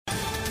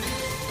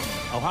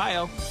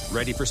Ohio,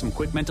 ready for some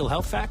quick mental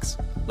health facts?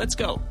 Let's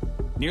go.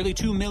 Nearly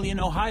 2 million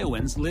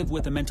Ohioans live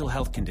with a mental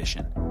health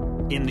condition.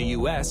 In the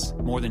U.S.,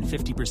 more than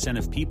 50%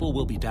 of people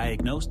will be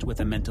diagnosed with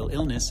a mental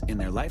illness in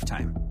their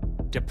lifetime.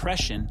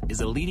 Depression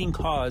is a leading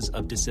cause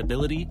of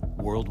disability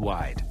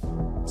worldwide.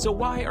 So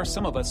why are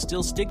some of us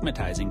still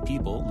stigmatizing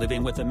people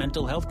living with a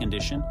mental health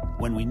condition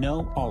when we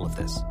know all of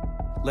this?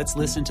 Let's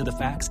listen to the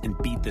facts and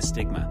beat the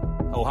stigma.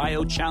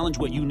 Ohio, challenge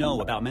what you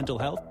know about mental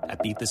health at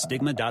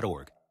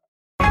beatthestigma.org.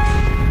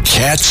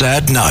 Cats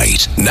at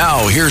Night.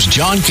 Now, here's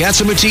John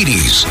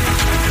Catsimatidis.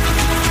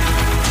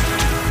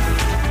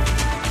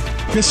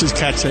 This is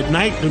Cats at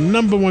Night, the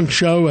number one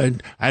show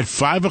at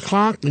 5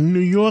 o'clock in New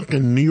York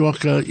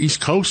East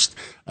Coast.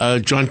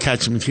 John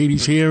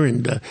Catsimatidis here,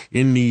 and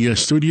in the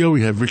studio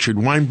we have Richard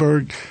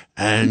Weinberg,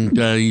 and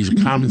he's a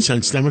common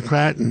sense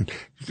Democrat, and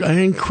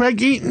Craig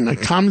Eaton, a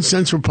common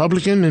sense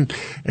Republican,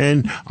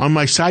 and on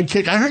my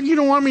sidekick. I heard you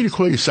don't want me to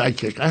call you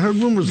sidekick. I heard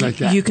rumors like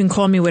that. You can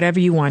call me whatever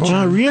you want,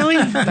 John. Oh, really?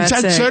 Is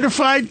that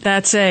certified?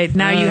 That's it.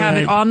 Now you have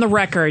it on the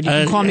record. You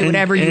can call me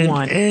whatever you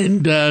want.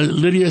 And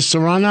Lydia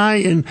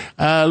Serrani.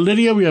 And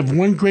Lydia, we have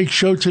one great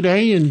show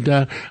today, and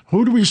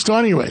who are we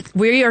starting with?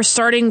 We are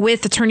starting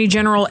with Attorney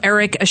General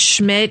Eric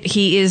Schmitt.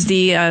 He is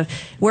the,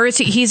 where is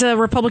he? He's a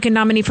Republican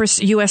nominee for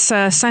U.S.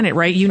 Senate,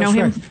 right? You know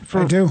him?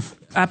 I do.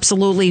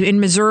 Absolutely. In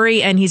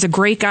Missouri, and he's a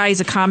great guy.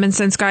 He's a common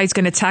sense guy. He's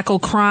going to tackle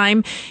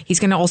crime. He's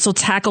going to also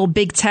tackle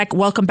big tech.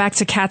 Welcome back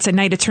to Cats at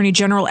Night, Attorney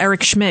General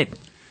Eric Schmitt.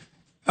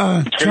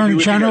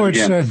 Attorney General,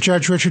 it's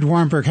Judge Richard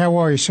Weinberg. How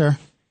are you, sir?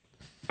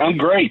 I'm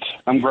great.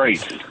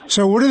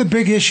 So what are the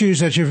big issues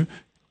that you're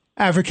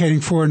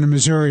advocating for in the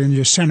Missouri in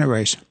your Senate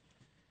race?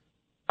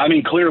 I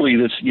mean, clearly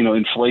this,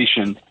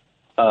 inflation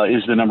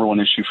is the number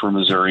one issue for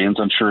Missourians.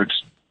 I'm sure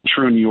it's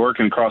true in New York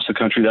and across the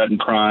country, that in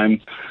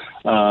crime.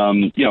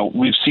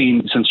 We've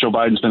seen since Joe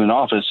Biden's been in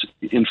office,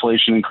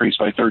 inflation increased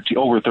by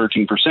over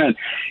 13%.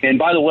 And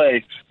by the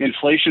way,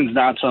 inflation is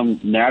not some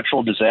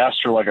natural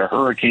disaster like a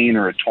hurricane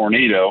or a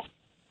tornado.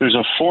 There's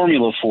a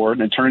formula for it.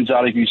 And it turns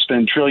out if you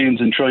spend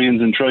trillions and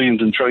trillions and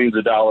trillions and trillions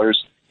of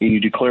dollars and you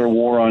declare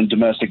war on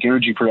domestic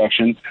energy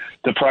production,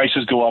 the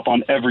prices go up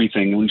on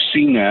everything. We've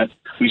seen that.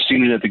 We've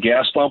seen it at the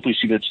gas pump. We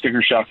see that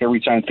sticker shock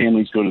every time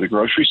families go to the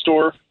grocery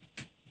store.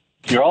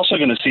 You're also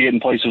going to see it in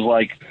places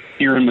like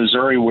here in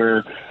Missouri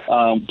where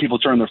people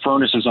turn their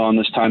furnaces on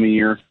this time of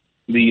year.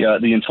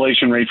 The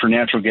inflation rate for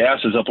natural gas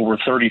is up over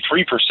 33%.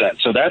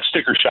 So that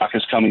sticker shock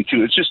is coming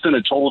too. It's just been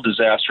a total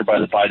disaster by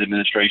the Biden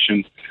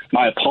administration.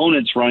 My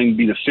opponent's running to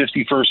be the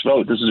 51st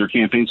vote. This is their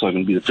campaign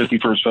slogan, be the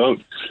 51st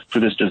vote for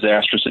this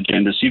disastrous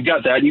agenda. So you've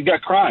got that. You've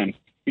got crime.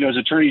 As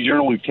Attorney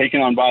General, we've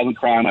taken on violent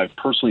crime. I've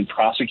personally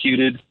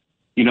prosecuted,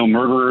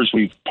 murderers.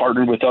 We've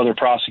partnered with other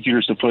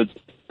prosecutors to put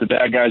the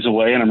bad guys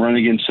away, and I'm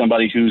running against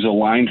somebody who's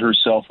aligned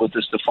herself with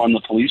this defund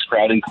the police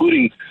crowd,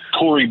 including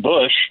Cori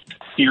Bush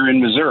here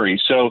in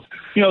Missouri. So,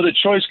 the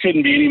choice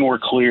couldn't be any more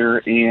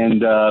clear.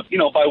 And,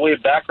 by way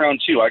of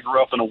background, too, I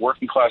grew up in a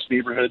working-class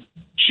neighborhood.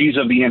 She's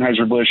of the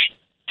Anheuser-Busch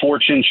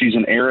fortune. She's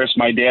an heiress.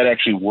 My dad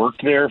actually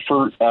worked there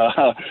for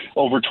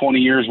over 20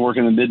 years,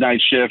 working the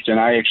midnight shift, and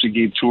I actually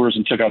gave tours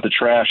and took out the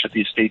trash at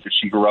the estate that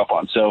she grew up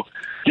on. So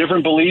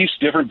different beliefs,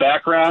 different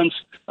backgrounds,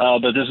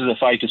 but this is a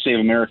fight to save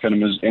America,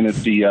 and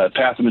it's the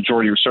path of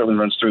majority certainly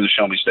runs through the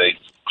Show Me State.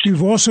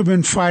 You've also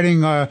been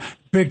fighting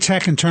big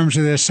tech in terms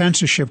of their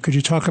censorship. Could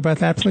you talk about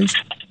that, please?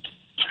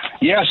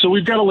 Yeah, so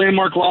we've got a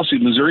landmark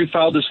lawsuit. Missouri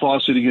filed this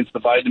lawsuit against the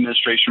Biden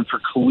administration for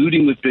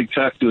colluding with big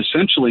tech to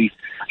essentially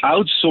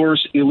outsource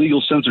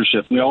illegal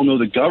censorship. We all know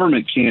the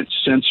government can't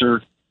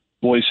censor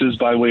voices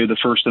by way of the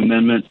First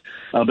Amendment,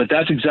 but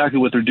that's exactly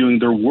what they're doing.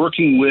 They're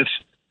working with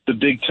the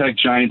big tech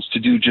giants to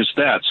do just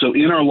that. So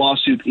in our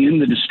lawsuit, in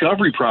the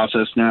discovery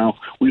process now,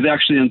 we've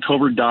actually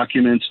uncovered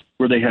documents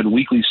where they had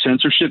weekly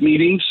censorship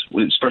meetings,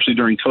 especially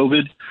during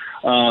COVID.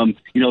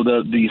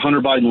 The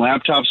Hunter Biden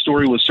laptop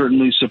story was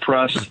certainly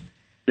suppressed.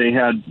 They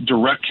had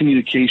direct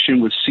communication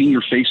with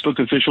senior Facebook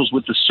officials,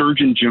 with the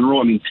Surgeon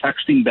General.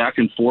 Texting back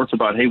and forth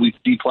about, hey, we've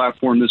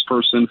deplatformed this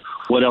person.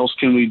 What else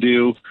can we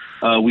do?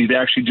 We've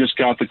actually just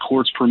got the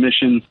court's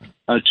permission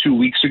 2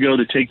 weeks ago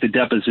to take the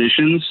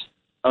depositions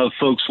of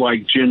folks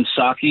like Jen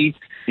Psaki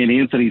and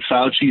Anthony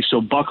Fauci. So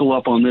buckle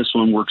up on this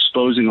one. We're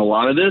exposing a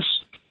lot of this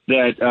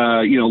that,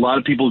 a lot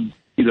of people,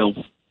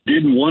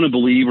 didn't want to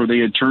believe, or they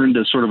had turned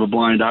a sort of a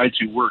blind eye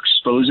to. We're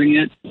exposing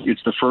it.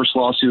 It's the first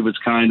lawsuit of its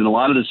kind. And a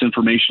lot of this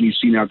information you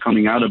see now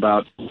coming out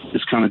about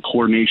this kind of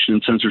coordination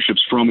and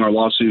censorships from our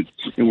lawsuit.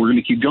 And we're going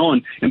to keep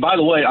going. And by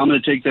the way, I'm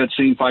going to take that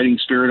same fighting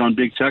spirit on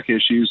big tech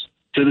issues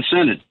to the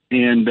Senate.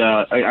 And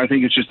I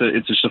think it's just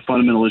a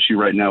fundamental issue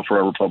right now for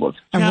our republic.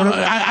 Now,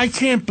 I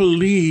can't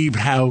believe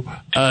how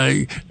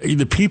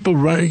the people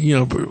running,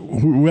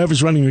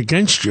 whoever's running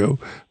against you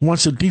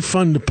wants to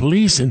defund the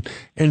police,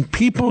 and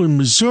people in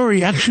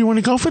Missouri actually want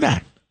to go for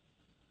that.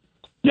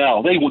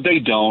 No, they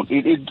don't.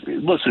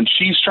 Listen,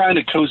 she's trying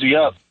to cozy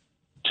up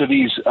to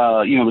these,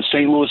 the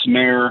St. Louis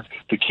mayor,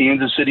 the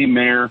Kansas City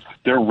mayor.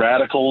 They're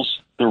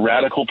radicals. They're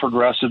radical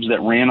progressives that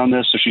ran on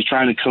this. So she's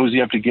trying to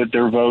cozy up to get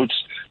their votes.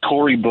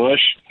 Cori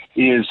Bush,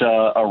 is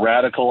a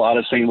radical out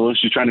of St. Louis.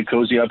 She's trying to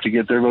cozy up to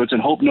get their votes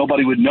and hope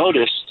nobody would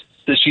notice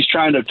that she's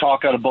trying to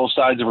talk out of both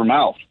sides of her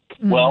mouth.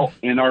 Well,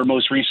 in our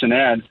most recent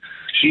ad,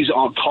 she's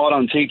caught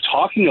on tape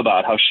talking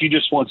about how she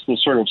just wants to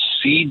sort of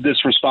cede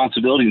this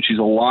responsibility, and she's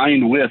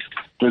aligned with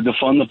the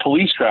defund the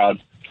police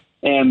crowd.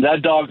 And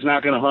that dog's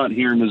not going to hunt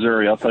here in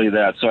Missouri, I'll tell you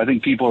that. So I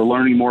think people are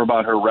learning more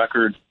about her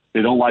record.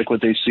 They don't like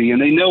what they see,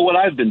 and they know what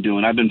I've been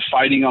doing. I've been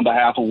fighting on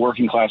behalf of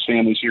working-class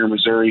families here in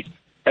Missouri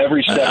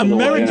every step of the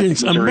way.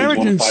 Americans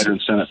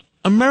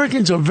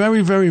are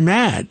very, very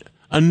mad.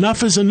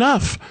 Enough is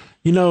enough.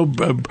 You know,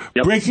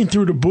 breaking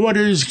through the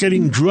borders,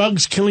 getting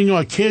drugs, killing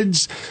our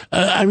kids.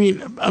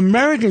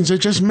 Americans are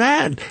just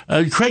mad.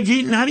 Craig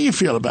Eaton, how do you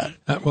feel about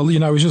it?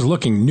 Well, I was just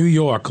looking. New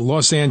York,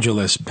 Los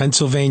Angeles,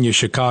 Pennsylvania,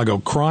 Chicago.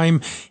 Crime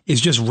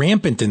is just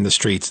rampant in the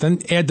streets.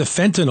 Then add the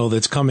fentanyl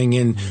that's coming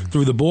in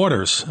through the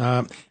borders.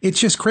 It's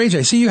just crazy.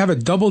 I see you have a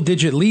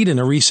double-digit lead in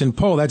a recent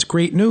poll. That's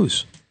great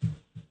news.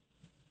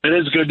 It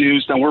is good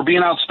news. Now, we're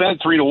being outspent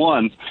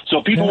 3-1. So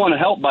if people want to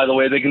help, by the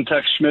way, they can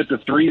text Schmidt to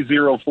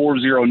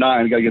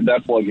 30409. Got to get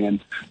that plug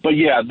in. But,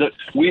 yeah,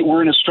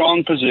 we're in a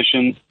strong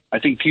position. I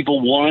think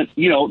people want,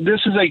 this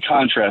is a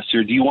contrast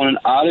here. Do you want an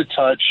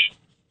out-of-touch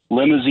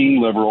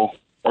limousine liberal,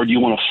 or do you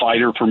want a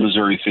fighter for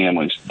Missouri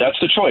families? That's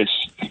the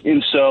choice.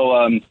 And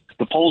so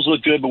the polls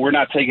look good, but we're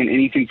not taking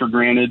anything for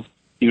granted.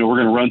 We're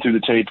going to run through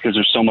the tape because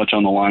there's so much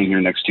on the line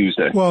here next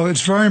Tuesday. Well,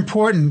 it's very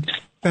important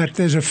that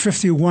there's a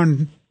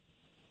 51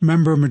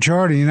 member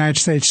majority in the United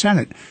States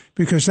Senate,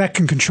 because that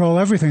can control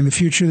everything, the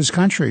future of this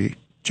country,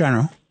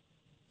 General.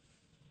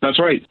 That's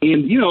right.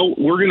 And,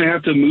 we're going to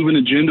have to move an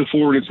agenda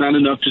forward. It's not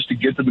enough just to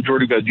get the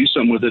majority. We've got to do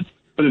something with it.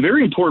 But a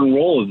very important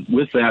role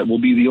with that will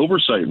be the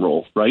oversight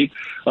role, right,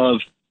 of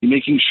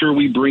making sure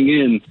we bring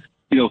in,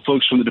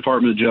 folks from the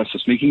Department of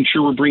Justice, making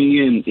sure we're bringing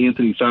in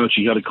Anthony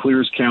Fauci, got to clear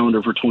his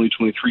calendar for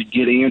 2023,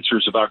 get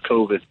answers about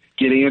COVID,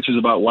 get answers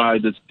about why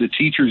the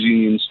teachers'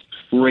 unions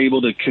were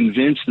able to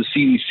convince the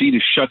CDC to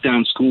shut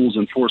down schools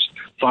and force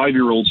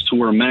 5-year-olds to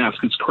wear a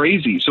mask. It's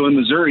crazy. So in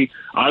Missouri,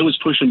 I was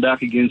pushing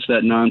back against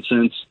that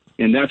nonsense,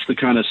 and that's the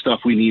kind of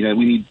stuff we need.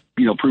 We need,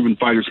 proven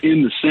fighters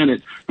in the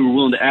Senate who are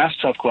willing to ask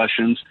tough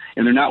questions,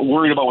 and they're not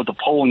worried about what the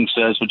polling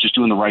says, but just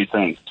doing the right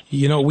thing.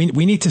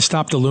 We need to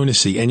stop the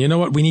lunacy. And you know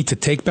what? We need to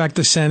take back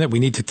the Senate. We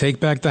need to take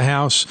back the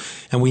House,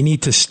 and we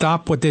need to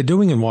stop what they're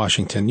doing in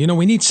Washington.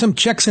 We need some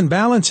checks and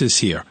balances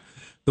here.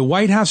 The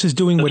White House is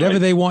doing whatever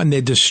they want, and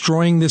they're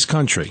destroying this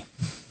country.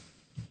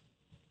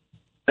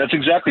 That's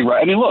exactly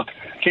right. Look,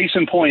 case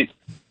in point,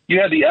 you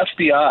had the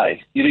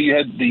FBI, you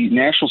had the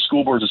National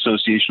School Boards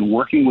Association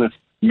working with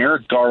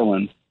Merrick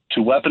Garland to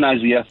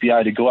weaponize the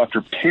FBI to go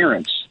after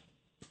parents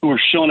who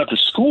were showing up to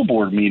school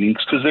board meetings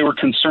because they were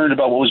concerned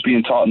about what was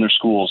being taught in their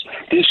schools.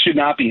 This should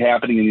not be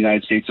happening in the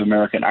United States of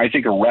America, and I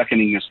think a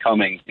reckoning is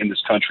coming in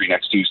this country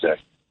next Tuesday.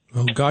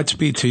 Well,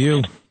 Godspeed to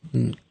you.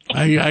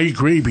 I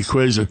agree,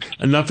 because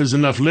enough is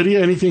enough.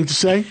 Lydia, anything to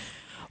say?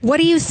 What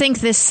do you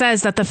think this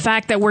says, that the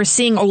fact that we're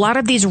seeing a lot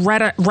of these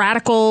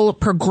radical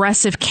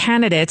progressive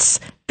candidates,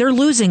 they're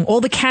losing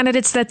all the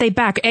candidates that they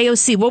back?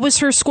 AOC, what was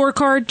her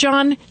scorecard,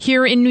 John,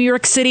 here in New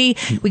York City?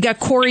 We got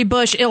Cori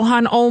Bush,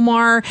 Ilhan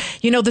Omar.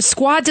 The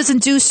squad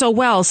doesn't do so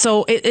well.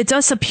 So it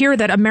does appear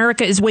that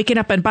America is waking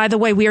up. And by the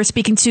way, we are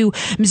speaking to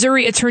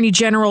Missouri Attorney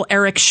General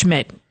Eric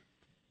Schmidt.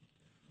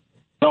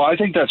 No, I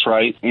think that's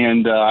right.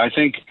 And I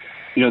think,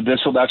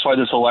 that's why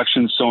this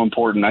election is so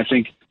important. I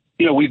think,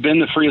 we've been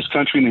the freest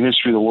country in the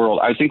history of the world.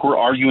 I think we're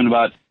arguing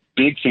about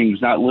big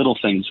things, not little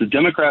things. The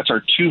Democrats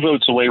are 2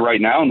 votes away right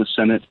now in the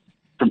Senate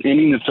from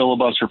ending the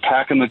filibuster,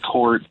 packing the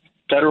court,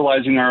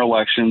 federalizing our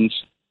elections,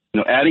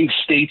 adding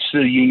states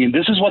to the union.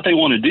 This is what they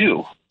want to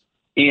do.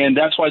 And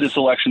that's why this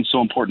election is so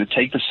important, to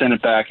take the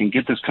Senate back and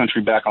get this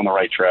country back on the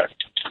right track.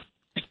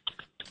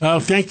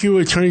 Thank you,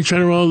 Attorney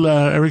General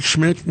Eric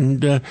Schmidt,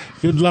 and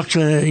good luck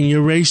in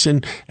your race.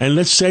 And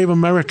let's save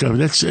America.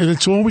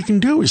 That's all we can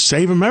do, is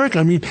save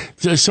America.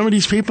 Some of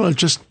these people are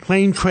just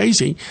plain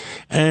crazy.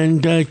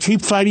 And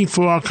keep fighting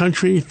for our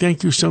country.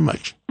 Thank you so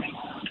much.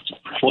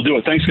 We'll do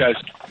it. Thanks, guys.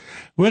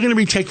 We're going to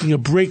be taking a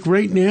break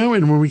right now,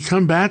 and when we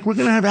come back, we're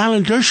going to have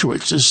Alan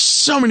Dershowitz. There's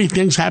so many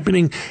things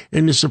happening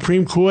in the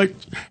Supreme Court,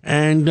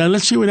 and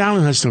let's see what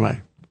Alan has to say.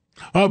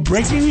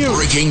 Breaking news.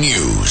 Breaking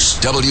news.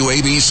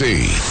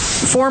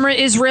 WABC. Former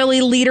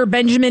Israeli leader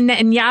Benjamin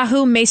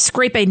Netanyahu may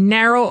scrape a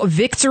narrow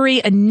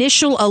victory.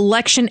 Initial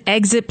election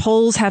exit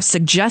polls have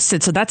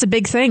suggested. So that's a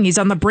big thing. He's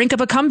on the brink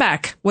of a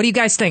comeback. What do you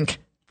guys think?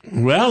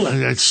 Well,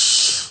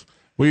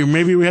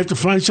 maybe we have to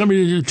find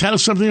somebody to tell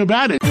us something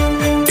about it.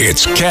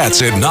 It's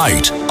Cats at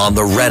Night on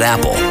the Red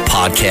Apple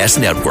Podcast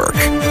Network.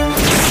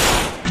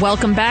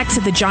 Welcome back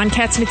to the John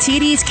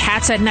Catsimatidis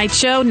Cats at Night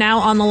show. Now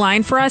on the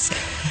line for us,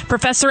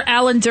 Professor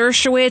Alan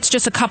Dershowitz,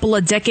 just a couple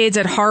of decades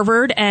at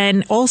Harvard,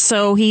 and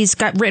also he's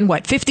got written,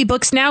 50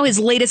 books now? His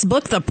latest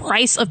book, The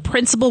Price of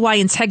Principle, Why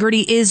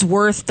Integrity is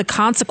Worth the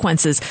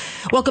Consequences.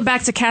 Welcome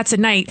back to Cats at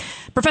Night.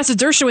 Professor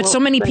Dershowitz,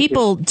 so many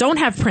people don't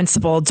have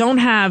principle, don't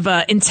have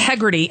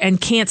integrity, and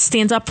can't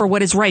stand up for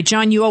what is right.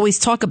 John, you always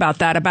talk about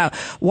that, about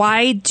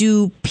why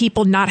do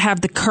people not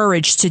have the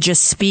courage to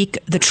just speak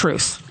the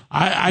truth?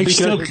 Because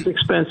it's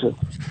expensive.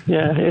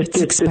 Yeah, it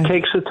takes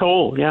a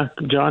toll. Yeah,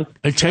 John.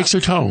 It takes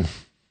a toll.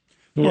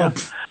 Yeah.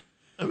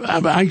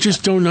 Well, I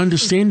just don't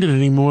understand it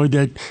anymore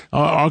that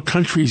our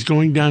country is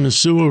going down a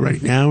sewer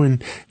right now,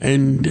 and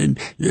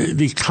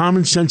the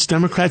common sense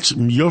Democrats,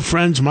 your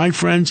friends, my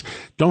friends,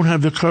 don't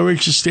have the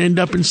courage to stand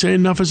up and say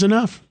enough is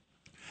enough.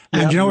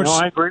 And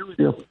I agree with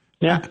you.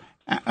 Yeah.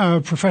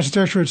 Professor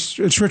Dershowitz,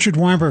 it's Richard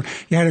Weinberg.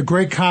 You had a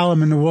great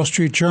column in the Wall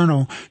Street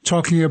Journal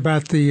talking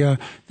about the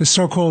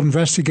so-called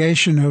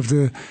investigation of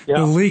the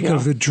leak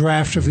of the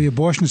draft of the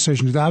abortion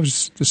decision, the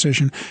Dobbs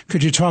decision.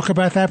 Could you talk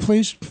about that,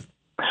 please?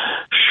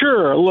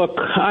 Sure. Look,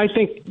 I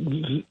think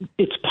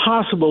it's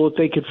possible that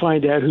they could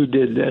find out who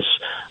did this.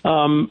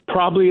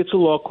 Probably it's a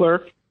law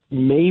clerk.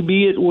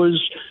 Maybe it was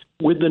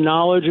with the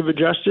knowledge of a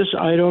justice.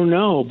 I don't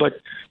know. But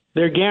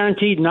they're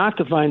guaranteed not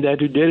to find out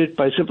who did it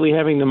by simply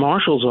having the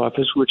marshal's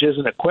office, which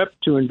isn't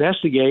equipped to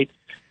investigate,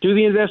 do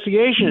the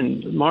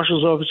investigation. The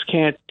marshal's office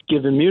can't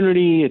give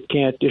immunity. It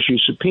can't issue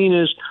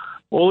subpoenas.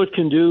 All it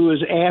can do is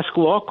ask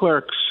law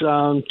clerks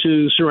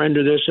to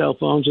surrender their cell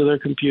phones or their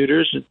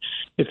computers. And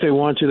if they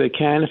want to, they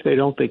can. If they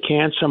don't, they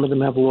can't. Some of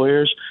them have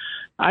lawyers.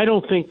 I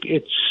don't think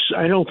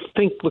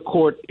the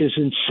court is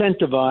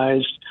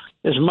incentivized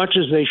as much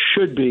as they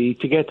should be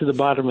to get to the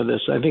bottom of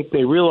this. I think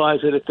they realize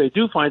that if they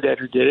do find out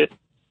who did it,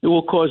 it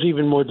will cause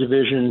even more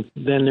division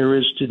than there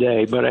is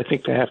today. But I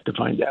think they have to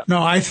find out.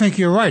 No, I think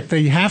you're right.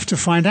 They have to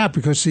find out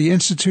because the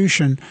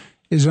institution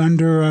is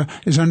under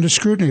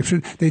scrutiny.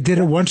 If they did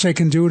it once, they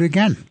can do it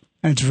again.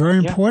 And it's very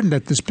important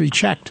that this be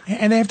checked.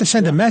 And they have to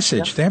send a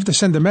message. Yeah. They have to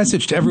send a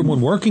message to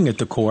everyone working at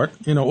the court,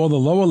 all the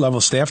lower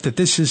level staff, that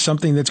this is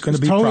something that's going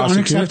to be totally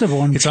prosecuted.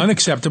 Unacceptable. It's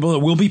unacceptable.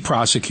 It will be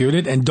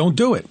prosecuted, and don't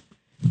do it.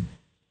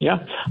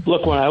 Yeah.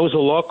 Look, when I was a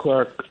law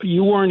clerk,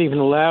 you weren't even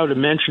allowed to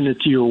mention it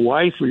to your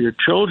wife or your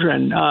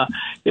children.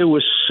 It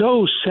was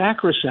so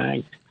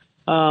sacrosanct.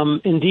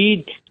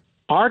 Indeed,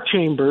 our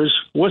chambers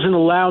wasn't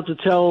allowed to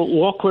tell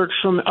law clerks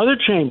from other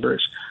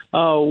chambers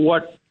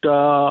what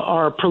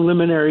our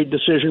preliminary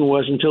decision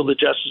was until the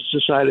justice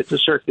decided to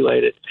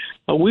circulate it.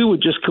 We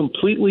would just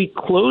completely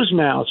close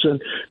mouths, and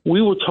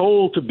we were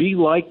told to be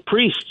like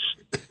priests.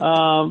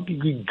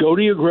 You go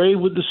to your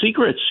grave with the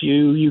secrets.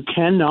 You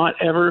cannot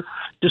ever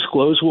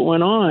disclose what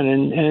went on.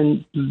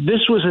 And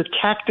this was a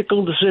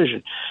tactical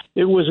decision.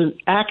 It was an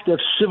act of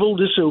civil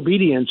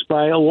disobedience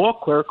by a law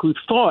clerk who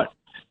thought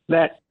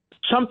that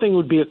something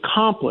would be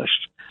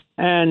accomplished.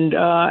 And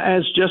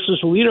as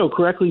Justice Alito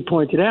correctly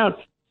pointed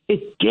out,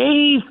 it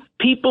gave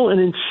people an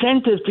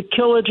incentive to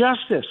kill a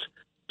justice,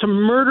 to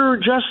murder a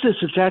justice,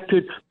 if that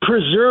could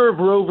preserve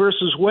Roe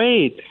versus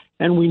Wade.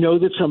 And we know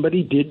that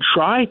somebody did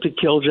try to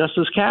kill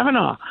Justice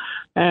Kavanaugh.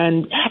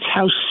 And that's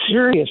how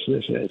serious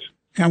this is.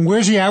 And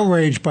where's the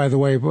outrage, by the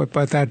way,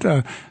 about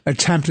that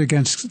attempt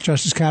against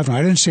Justice Kavanaugh?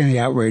 I didn't see any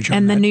outrage on that.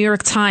 And the New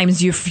York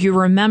Times, if you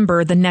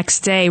remember, the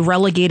next day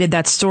relegated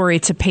that story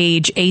to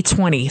page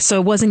 820. So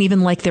it wasn't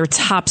even like their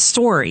top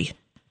story.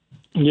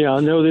 Yeah,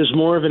 no, there's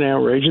more of an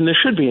outrage, and there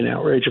should be an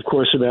outrage, of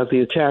course, about the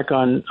attack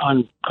on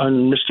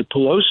Mr.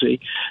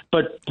 Pelosi.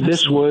 But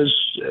this was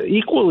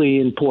equally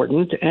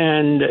important,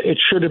 and it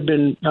should have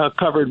been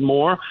covered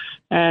more.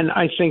 And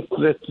I think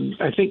there's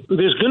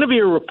going to be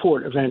a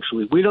report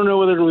eventually. We don't know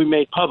whether it will be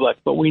made public,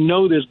 but we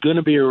know there's going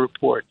to be a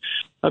report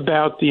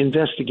about the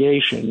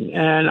investigation,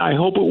 and I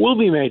hope it will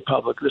be made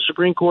public. The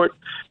Supreme Court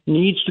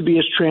needs to be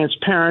as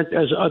transparent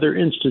as other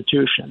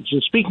institutions.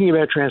 And speaking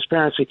about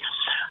transparency,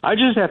 I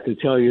just have to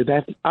tell you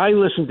that I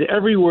listened to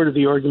every word of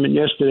the argument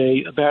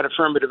yesterday about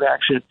affirmative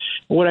action,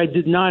 and what I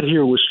did not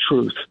hear was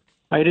truth.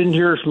 I didn't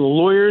hear it from the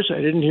lawyers.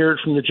 I didn't hear it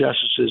from the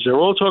justices. They're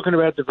all talking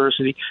about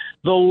diversity.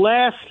 The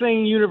last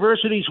thing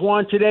universities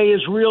want today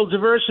is real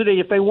diversity.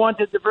 If they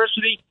wanted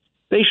diversity,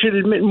 they should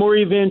admit more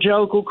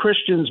evangelical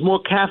Christians,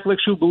 more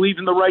Catholics who believe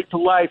in the right to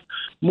life,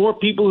 more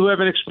people who have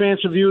an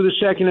expansive view of the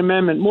Second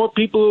Amendment, more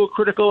people who are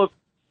critical of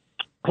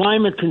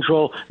climate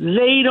control.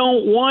 They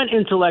don't want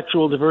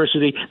intellectual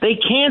diversity. They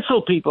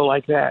cancel people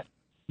like that.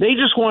 They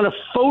just want a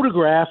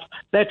photograph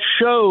that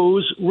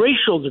shows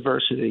racial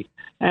diversity.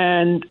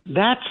 And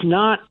that's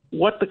not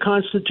what the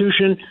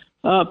Constitution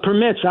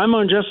permits. I'm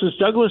on Justice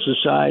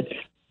Douglas's side.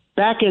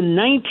 Back in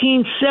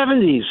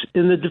 1970s,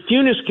 in the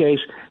DeFunis case,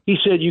 he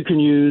said you can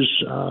use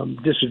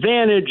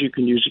disadvantage, you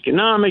can use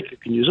economic, you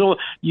can use all.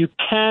 You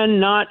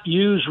cannot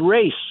use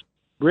race.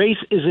 Race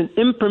is an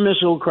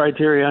impermissible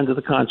criteria under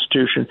the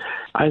Constitution.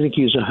 I think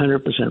he's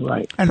 100%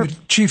 right. And the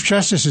Chief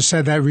Justice has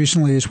said that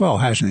recently as well,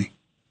 hasn't he?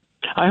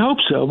 I hope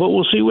so, but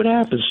we'll see what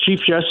happens. Chief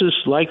Justice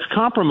likes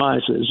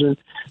compromises, and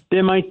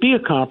there might be a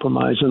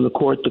compromise in the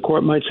court. The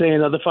court might say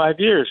another 5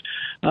 years.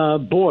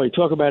 Boy,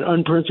 talk about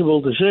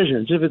unprincipled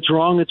decisions. If it's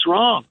wrong, it's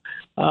wrong.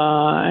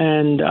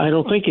 And I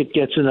don't think it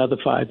gets another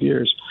 5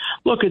 years.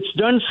 Look, it's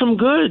done some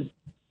good,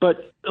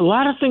 but a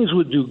lot of things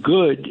would do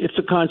good if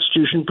the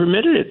Constitution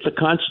permitted it. The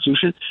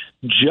Constitution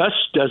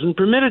just doesn't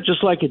permit it,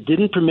 just like it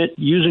didn't permit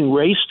using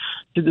race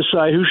to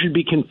decide who should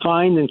be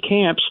confined in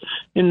camps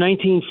in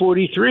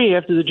 1943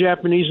 after the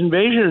Japanese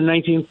invasion in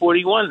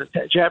 1941,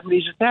 the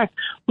Japanese attack.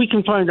 We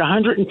confined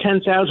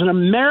 110,000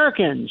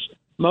 Americans,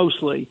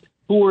 mostly,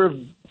 who were of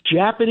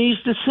Japanese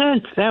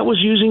descent. That was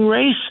using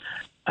race.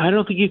 I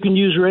don't think you can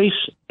use race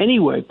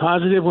anyway,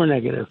 positive or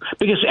negative,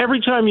 because every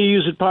time you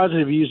use it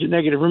positive, you use it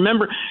negative.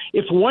 Remember,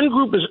 if one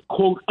group is,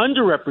 quote,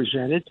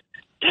 underrepresented,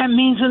 that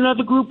means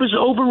another group is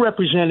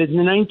overrepresented. In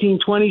the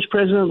 1920s,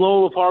 President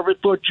Lowell of Harvard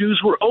thought Jews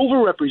were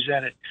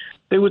overrepresented.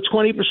 They were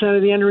 20%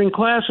 of the entering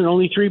class and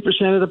only 3%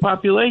 of the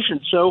population.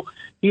 So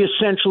he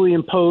essentially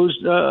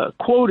imposed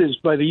quotas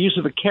by the use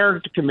of a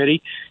character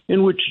committee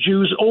in which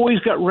Jews always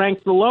got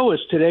ranked the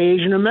lowest. Today,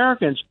 Asian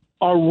Americans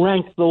are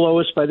ranked the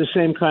lowest by the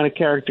same kind of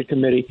character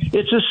committee.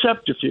 It's a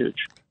subterfuge.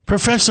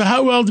 Professor,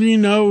 how well do you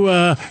know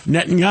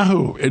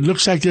Netanyahu? It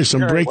looks like there's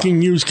some breaking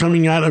news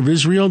coming out of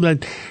Israel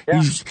that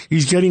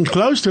he's getting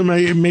close to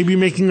maybe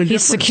making a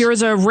difference. He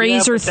secures a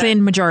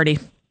razor-thin majority.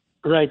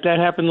 Right, that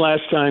happened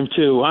last time,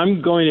 too.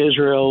 I'm going to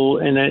Israel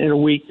in a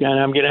week, and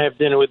I'm going to have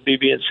dinner with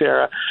Bibi and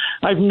Sarah.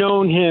 I've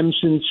known him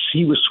since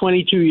he was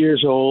 22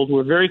 years old.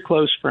 We're very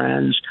close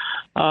friends.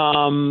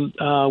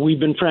 We've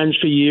been friends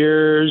for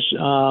years.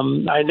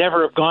 I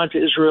never have gone to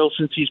Israel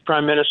since he's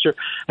prime minister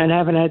and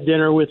haven't had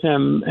dinner with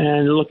him,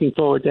 and looking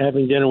forward to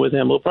having dinner with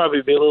him. We'll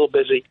probably be a little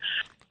busy,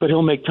 but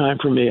he'll make time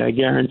for me, I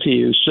guarantee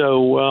you.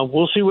 So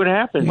we'll see what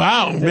happens.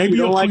 Wow, maybe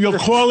you'll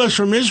call us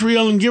from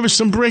Israel and give us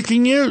some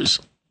breaking news.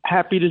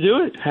 Happy to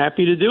do it.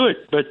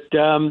 But,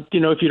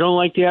 if you don't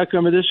like the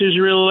outcome of this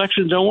Israel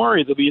election, don't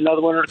worry. There'll be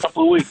another one in a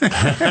couple of weeks.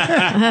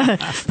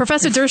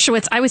 Professor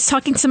Dershowitz, I was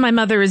talking to my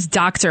mother's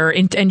doctor,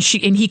 and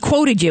he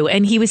quoted you,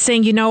 and he was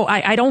saying,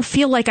 I don't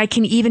feel like I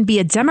can even be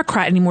a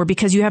Democrat anymore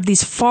because you have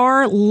these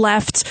far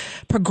left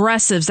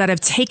progressives that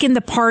have taken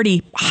the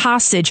party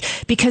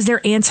hostage because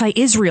they're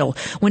anti-Israel.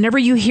 Whenever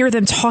you hear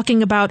them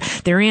talking about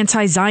they're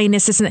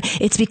anti-Zionist,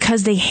 it's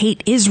because they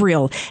hate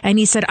Israel. And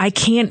he said, I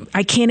can't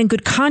in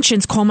good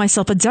conscience call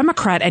myself a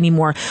Democrat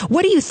anymore.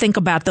 What do you think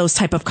about those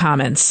type of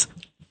comments?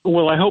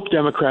 Well, I hope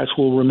Democrats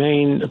will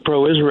remain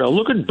pro-Israel.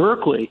 Look at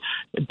Berkeley.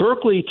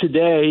 Berkeley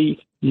today,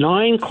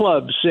 9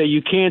 clubs say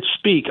you can't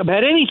speak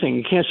about anything.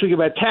 You can't speak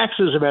about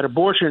taxes, about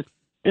abortion,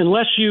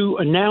 unless you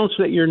announce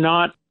that you're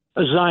not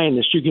a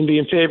Zionist. You can be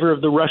in favor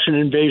of the Russian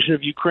invasion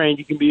of Ukraine.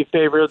 You can be in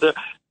favor of the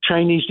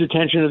Chinese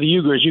detention of the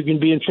Uyghurs. You can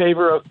be in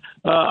favor of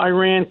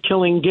Iran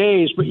killing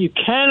gays, but you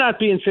cannot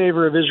be in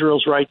favor of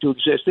Israel's right to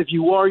exist. If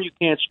you are, you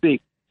can't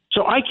speak.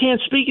 So I can't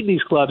speak at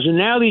these clubs. And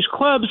now these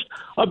clubs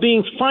are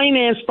being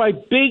financed by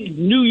big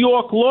New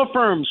York law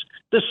firms,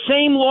 the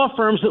same law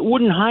firms that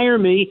wouldn't hire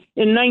me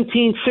in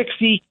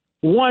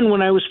 1961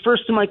 when I was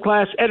first in my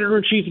class,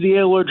 editor-in-chief of the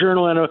Yale Law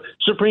Journal and a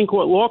Supreme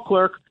Court law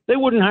clerk. They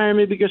wouldn't hire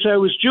me because I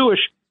was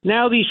Jewish.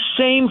 Now these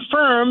same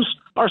firms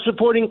are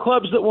supporting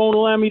clubs that won't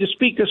allow me to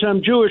speak because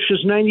I'm Jewish,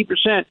 because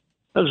 90%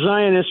 of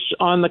Zionists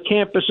on the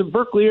campus of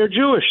Berkeley are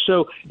Jewish.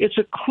 So it's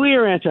a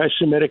clear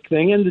anti-Semitic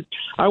thing, and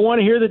I want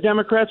to hear the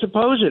Democrats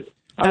oppose it.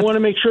 I want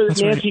to make sure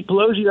that Nancy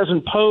Pelosi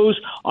doesn't pose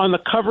on the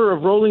cover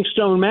of Rolling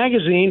Stone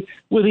magazine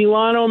with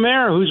Ilhan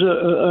Omar, who's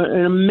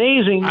an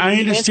amazing... I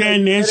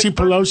understand Nancy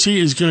Pelosi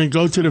is going to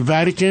go to the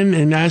Vatican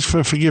and ask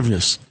for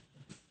forgiveness.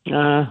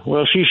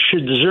 Well, she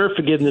should deserve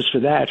forgiveness for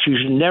that. She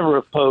should never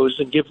oppose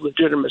and give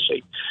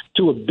legitimacy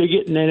to a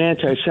bigot and an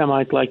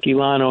anti-Semite like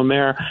Ilhan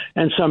Omar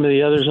and some of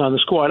the others on the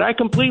squad. I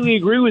completely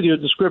agree with your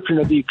description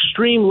of the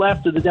extreme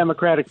left of the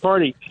Democratic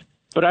Party,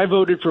 but I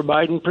voted for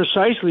Biden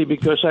precisely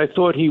because I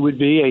thought he would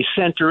be a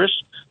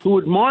centrist who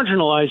would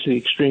marginalize the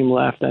extreme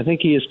left. I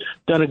think he has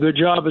done a good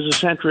job as a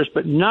centrist,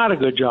 but not a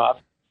good job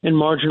in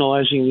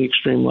marginalizing the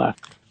extreme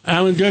left.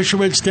 Alan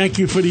Dershowitz, thank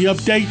you for the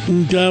update,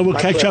 and we'll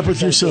catch up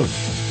with you soon.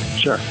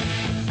 Sure.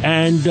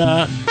 And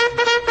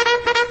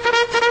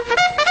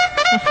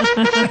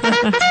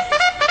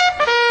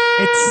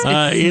it's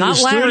in not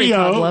the Larry studio,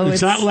 Kudlow.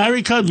 it's not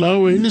Larry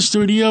Kudlow. We're in the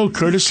studio.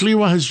 Curtis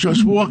Lewa has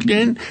just walked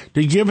in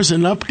to give us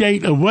an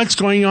update of what's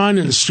going on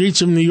in the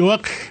streets of New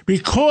York,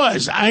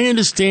 because I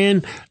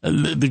understand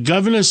the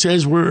governor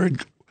says we're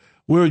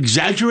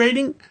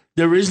exaggerating.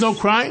 There is no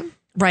crime.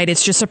 Right.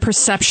 It's just a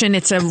perception.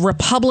 It's a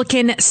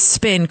Republican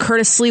spin.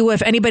 Curtis Lewa,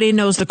 if anybody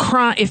knows the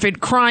crime,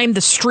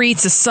 the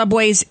streets, the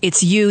subways,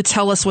 it's you.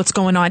 Tell us what's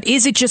going on.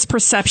 Is it just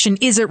perception?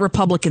 Is it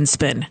Republican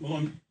spin?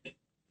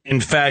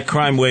 In fact,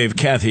 crime wave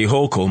Kathy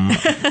Holcomb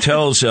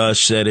tells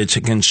us that it's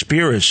a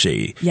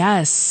conspiracy.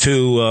 Yes.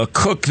 To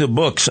cook the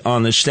books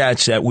on the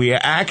stats that we are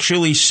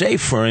actually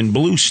safer in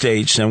blue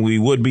states than we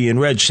would be in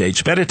red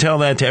states. Better tell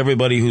that to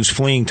everybody who's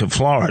fleeing to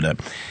Florida.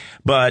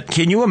 But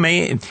can you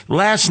imagine?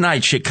 Last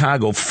night,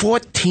 Chicago,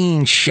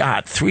 14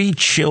 shot, 3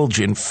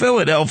 children,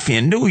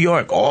 Philadelphia, New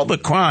York, all the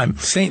crime.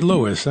 St.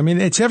 Louis. I mean,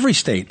 it's every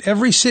state,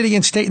 every city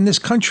and state in this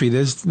country.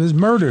 There's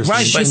murders.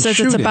 Right, she says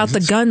shootings. it's about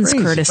the guns,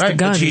 crazy. Curtis, Right, the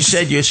guns. but she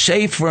said you're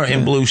safer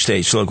in blue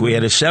states. Look, we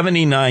had a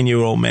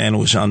 79-year-old man who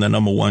was on the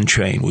number 1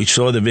 train. We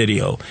saw the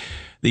video.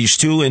 These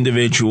 2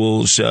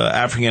 individuals,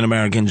 African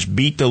Americans,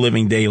 beat the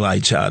living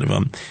daylights out of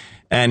him.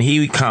 And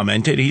he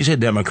commented, he's a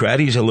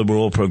Democrat, he's a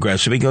liberal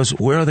progressive. He goes,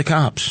 where are the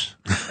cops?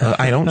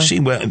 I don't see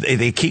where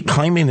they keep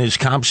claiming there's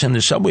cops in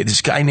the subway.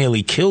 This guy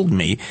nearly killed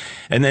me.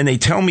 And then they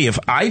tell me if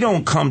I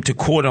don't come to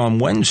court on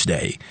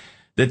Wednesday,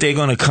 that they're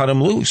going to cut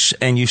him loose.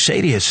 And you say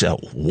to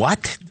yourself,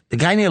 what? The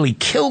guy nearly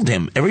killed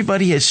him.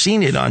 Everybody has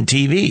seen it on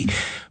TV.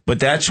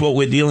 But that's what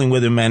we're dealing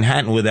with in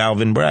Manhattan with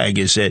Alvin Bragg,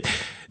 is that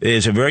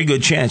there's a very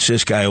good chance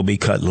this guy will be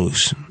cut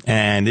loose.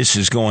 And this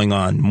is going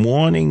on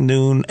morning,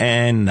 noon,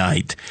 and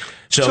night.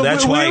 So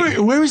that's why.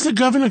 Where is the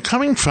governor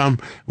coming from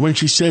when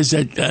she says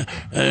that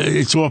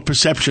it's all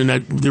perception,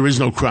 that there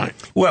is no crime?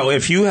 Well,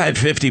 if you had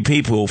 50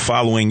 people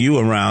following you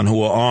around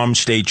who are armed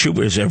state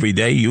troopers every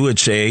day, you would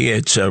say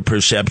it's a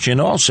perception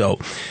also.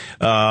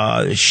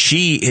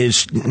 She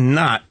is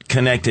not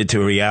connected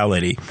to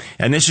reality.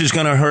 And this is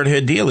going to hurt her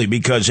dearly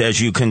because,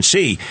 as you can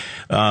see,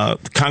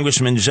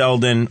 Congressman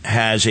Zeldin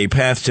has a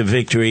path to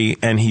victory,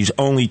 and he's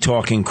only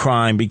talking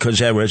crime because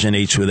that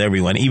resonates with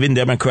everyone. Even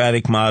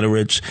Democratic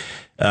moderates,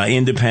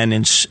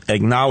 independents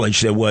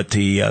acknowledge that what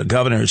the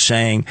governor is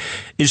saying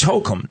is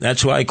hokum.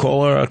 That's why I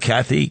call her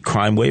Kathy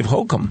Crime Wave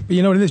Hokum.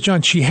 You know what it is,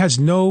 John? She has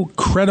no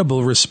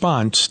credible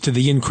response to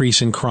the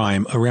increase in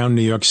crime around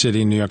New York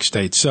City and New York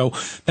State. So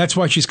that's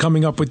why she's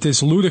coming up with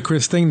this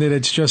ludicrous thing that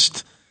it's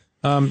just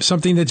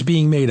something that's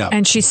being made up.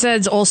 And she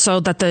says also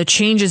that the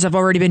changes have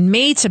already been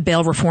made to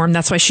bail reform.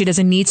 That's why she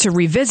doesn't need to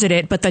revisit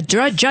it. But the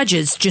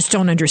judges just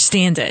don't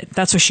understand it.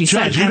 That's what she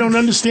said. Judge, you don't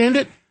understand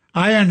it?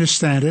 I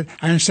understand it.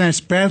 I understand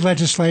it's bad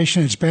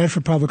legislation. It's bad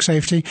for public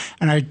safety.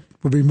 And I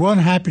would be more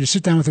than happy to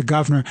sit down with the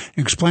governor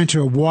and explain to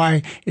her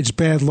why it's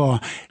bad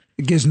law.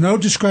 It gives no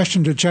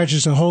discretion to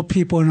judges to hold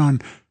people in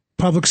on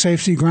public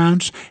safety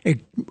grounds. It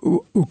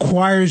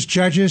requires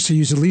judges to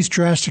use the least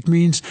drastic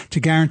means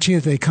to guarantee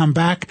that they come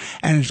back.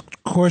 And it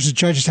causes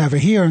judges to have a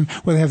hearing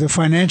where they have the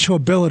financial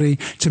ability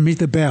to meet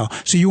the bail.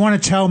 So you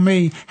want to tell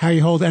me how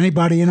you hold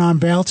anybody in on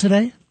bail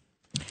today?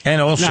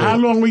 And also, now, how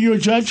long were you a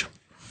judge?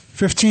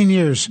 15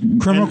 years.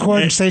 Criminal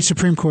court and state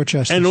Supreme Court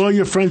justice. And all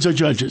your friends are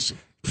judges?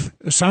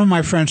 Some of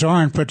my friends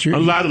aren't, but a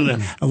lot of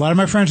them. A lot of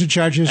my friends are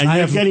judges. And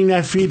you're getting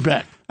that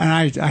feedback. And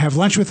I have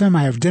lunch with them.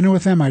 I have dinner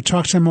with them. I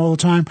talk to them all the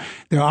time.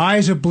 Their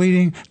eyes are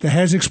bleeding. Their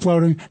head's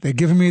exploding. They're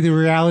giving me the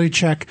reality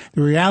check.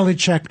 The reality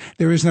check,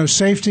 there is no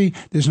safety.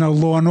 There's no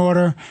law and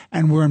order.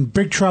 And we're in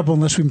big trouble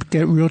unless we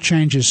get real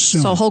changes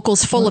soon. So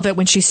Hochul's full of it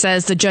when she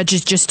says the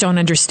judges just don't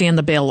understand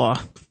the bail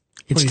law.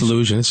 It's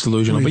delusion. It's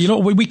delusional. Please. But, you know,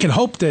 we can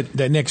hope that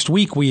next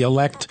week we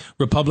elect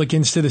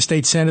Republicans to the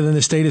state Senate and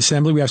the state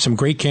Assembly. We have some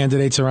great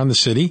candidates around the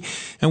city.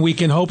 And we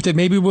can hope that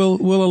maybe we'll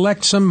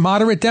elect some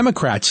moderate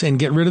Democrats and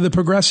get rid of the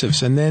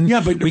progressives. And then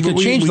we could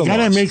change the laws. We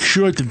got to make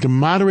sure that the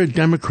moderate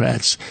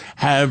Democrats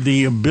have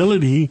the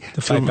ability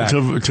to fight back.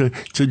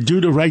 To do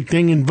the right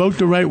thing and vote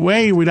the right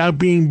way without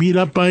being beat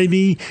up by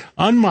the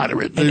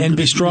unmoderate. And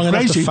be strong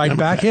enough to fight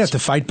Democrats. back. Yeah, to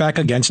fight back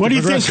against the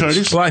progressives. What do you think,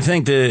 Curtis? Well, I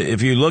think that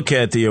if you look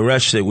at the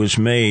arrest that was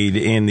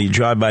made in the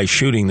drive-by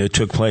shooting that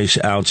took place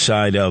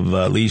outside of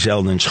Lee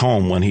Zeldin's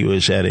home when he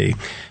was at a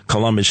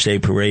Columbus Day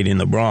parade in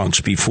the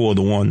Bronx before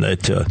the one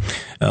that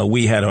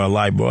we had our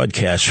live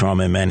broadcast from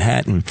in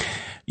Manhattan,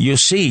 you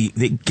see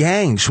the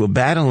gangs were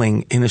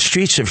battling in the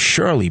streets of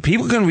Shirley.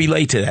 People can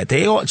relate to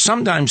that.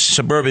 Sometimes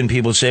suburban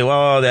people say,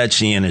 well, that's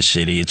the inner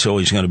city. It's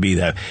always going to be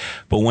that.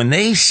 But when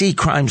they see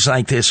crimes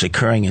like this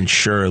occurring in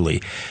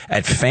Shirley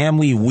at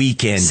family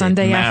weekend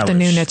Sunday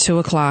afternoon at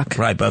 2:00.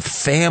 Right, but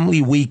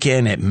family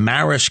weekend at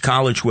Marist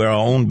College where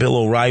our own Bill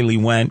O'Reilly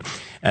went.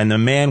 And the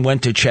man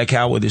went to check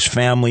out with his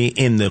family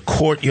in the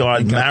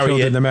courtyard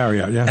Marriott. In the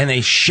Marriott, yeah. And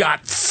they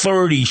shot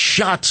 30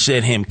 shots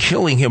at him,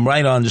 killing him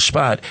right on the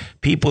spot.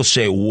 People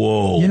say,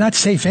 whoa. You're not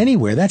safe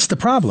anywhere. That's the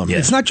problem. Yeah.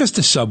 It's not just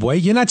a subway.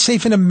 You're not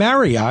safe in a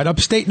Marriott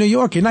upstate New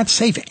York. You're not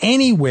safe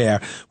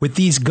anywhere with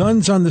these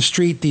guns on the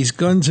street, these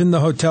guns in the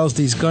hotels,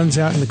 these guns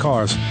out in the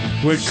cars.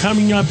 We're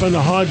coming up on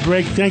a hard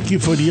break. Thank you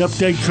for the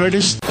update,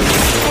 Curtis.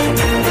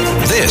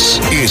 This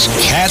is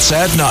Cats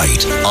at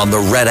Night on the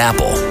Red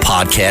Apple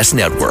Podcast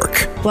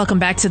Network. Welcome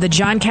back to the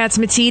John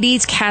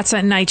Catsimatidis Cats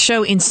at Night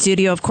show. In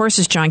studio, of course,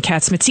 is John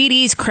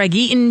Catsimatidis, Craig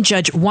Eaton,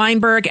 Judge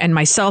Weinberg, and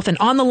myself. And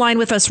on the line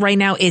with us right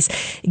now is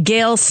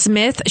Gail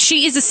Smith.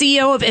 She is the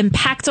CEO of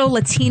Impacto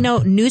Latino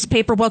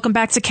newspaper. Welcome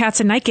back to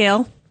Cats at Night,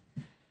 Gail.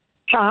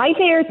 Hi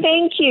there.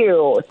 Thank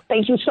you.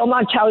 Thank you so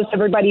much. How's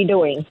everybody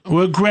doing?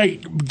 Well,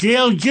 great.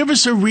 Gail, give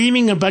us a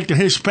reading about the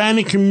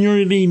Hispanic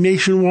community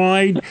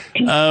nationwide.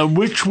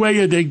 Which way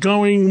are they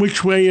going?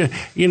 Which way,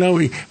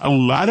 a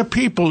lot of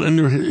people in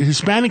the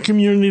Hispanic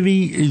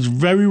community is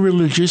very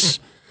religious,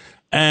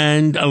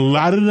 and a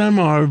lot of them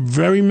are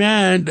very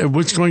mad at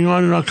what's going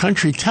on in our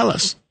country. Tell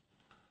us.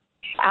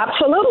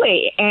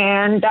 Absolutely.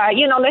 And,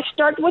 let's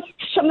start with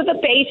some of the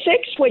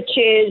basics, which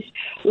is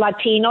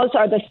Latinos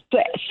are the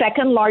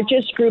second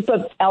largest group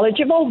of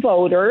eligible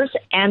voters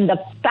and the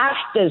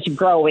fastest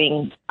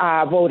growing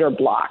voter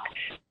bloc.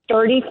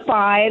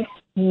 35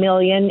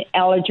 million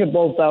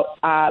eligible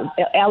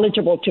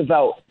to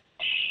vote.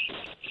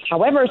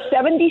 However,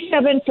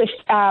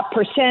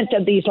 77%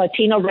 of these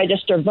Latino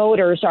registered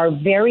voters are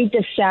very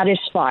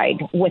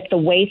dissatisfied with the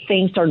way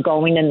things are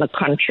going in the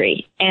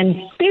country, and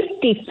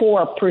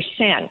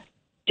 54%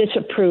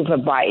 disapprove of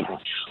Biden.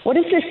 What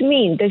does this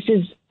mean? This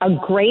is a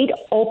great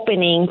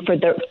opening for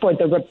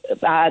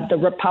the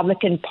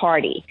Republican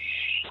Party.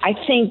 I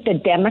think the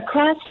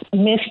Democrats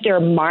missed their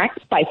mark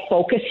by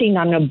focusing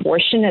on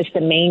abortion as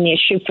the main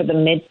issue for the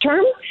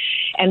midterm,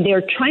 and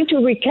they're trying to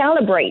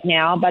recalibrate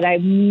now, but I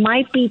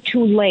might be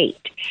too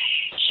late.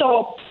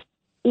 So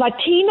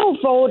Latino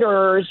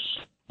voters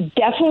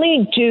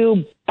definitely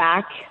do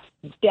back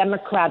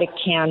Democratic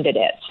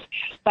candidates,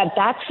 but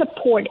that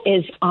support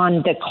is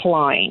on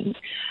decline.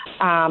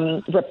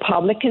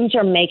 Republicans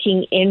are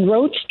making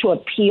inroads to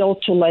appeal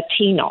to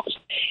Latinos.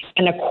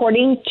 And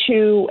according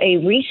to a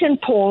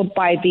recent poll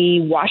by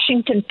the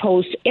Washington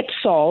Post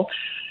Ipsos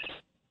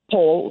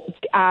poll,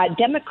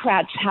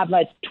 Democrats have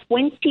a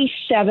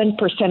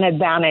 27%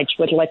 advantage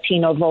with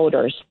Latino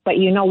voters. But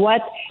you know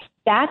what?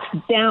 That's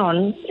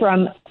down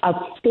from a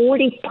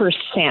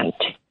 40%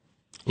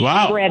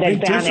 spread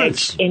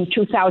advantage in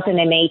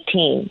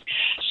 2018.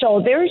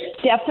 So there's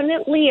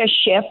definitely a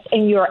shift,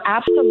 and you're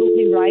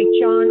absolutely right,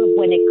 John,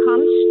 when it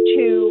comes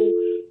to...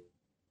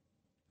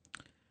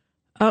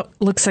 Oh,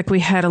 looks like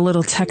we had a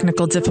little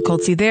technical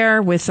difficulty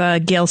there with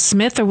Gail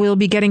Smith. We'll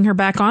be getting her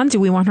back on. Do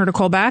we want her to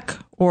call back?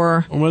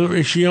 Or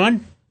is she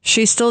on?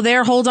 She's still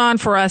there. Hold on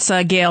for us,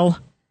 Gail.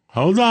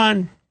 Hold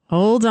on.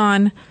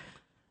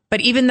 But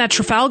even that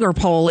Trafalgar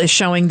poll is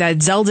showing that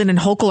Zeldin and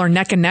Hochul are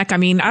neck and neck. I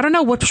mean, I don't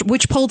know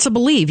which poll to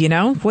believe,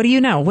 What do you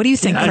know? What do you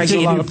think, Craig? There's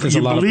a lot of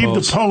believe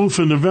polls. the poll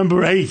for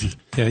November 8th.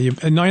 Yeah,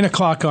 at 9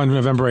 o'clock on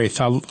November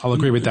 8th. I'll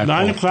agree with that.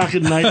 9 o'clock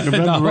at night,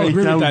 November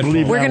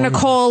 8th. We're going to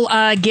call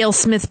Gail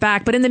Smith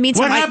back. But in the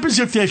meantime... What happens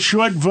if they're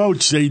short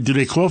votes? Do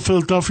they call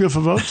Philadelphia for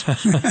votes?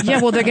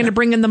 Yeah, well, they're going to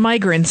bring in the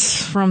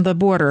migrants from the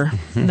border.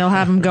 And they'll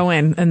have them go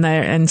in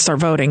and start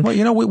voting.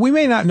 Well, we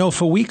may not know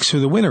for weeks who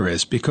the winner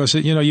is because,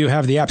 you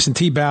have the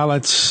absentee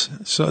ballots,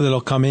 so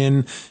that'll come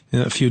in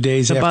a few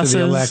days after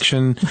the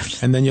election.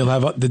 And then you'll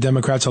have the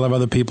Democrats will have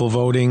other people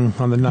voting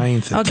on the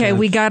 9th. Okay, 10th.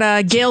 we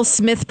got Gail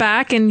Smith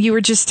back, and you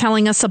were just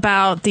telling us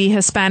about the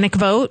Hispanic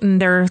vote,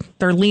 and they're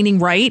leaning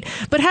right.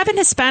 But haven't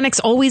Hispanics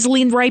always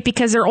leaned right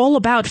because they're all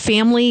about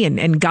family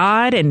and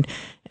God and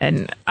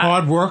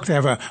hard work? They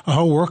have a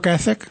whole work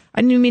ethic.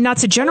 I mean, not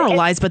to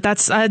generalize, but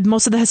that's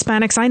most of the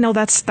Hispanics I know.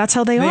 That's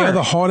how they are. They are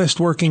the hardest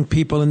working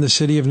people in the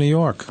city of New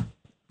York. I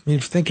mean,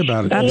 think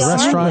about it.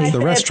 The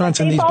restaurants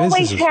and these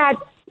businesses.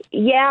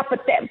 Yeah,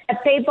 but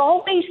they've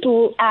always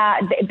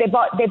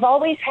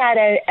had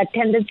a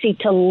tendency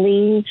to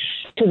lean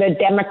to the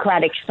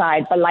Democratic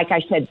side. But like I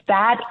said,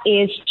 that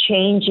is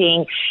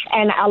changing,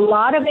 and a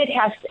lot of it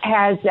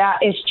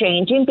is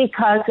changing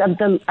because of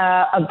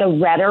the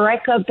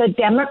rhetoric of the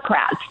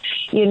Democrats.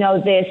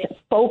 This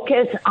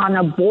focus on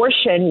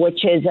abortion,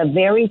 which is a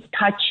very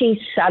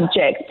touchy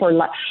subject for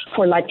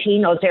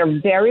Latinos. They're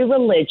very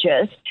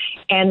religious,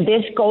 and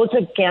this goes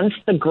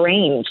against the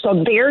grain.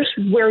 So there's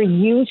where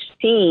you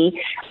see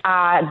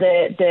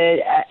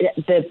the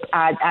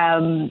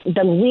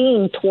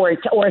lean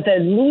towards, or the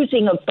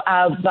losing of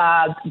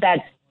that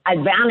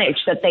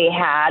advantage that they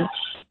had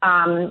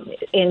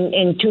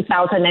in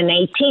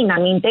 2018. I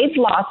mean, they've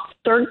lost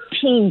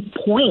 13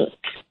 points.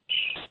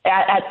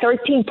 At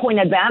 13-point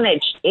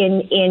advantage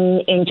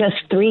in just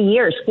 4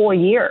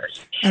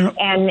 years.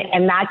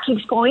 And that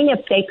keeps going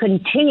if they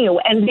continue.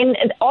 And then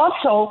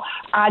also,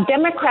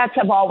 Democrats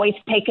have always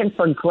taken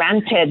for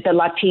granted the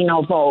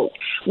Latino vote,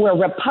 where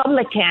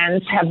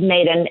Republicans have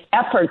made an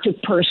effort to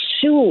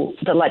pursue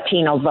the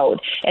Latino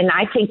vote. And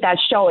I think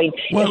that's showing.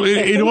 Well,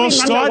 it all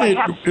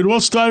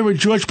started with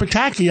George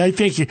Pataki. I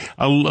think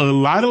a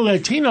lot of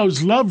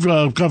Latinos love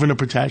Governor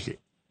Pataki.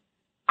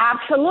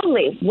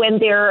 Absolutely. When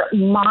they're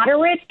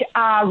moderate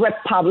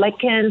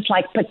Republicans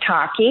like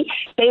Pataki,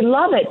 they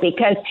love it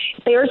because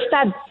there's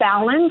that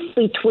balance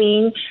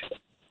between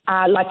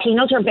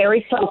Latinos are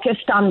very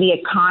focused on the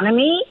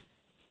economy,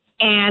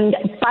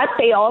 but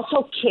they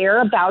also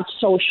care about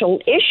social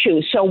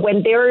issues. So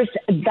when there's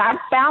that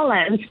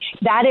balance,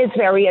 that is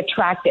very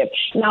attractive.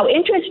 Now,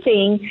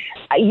 interesting,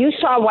 you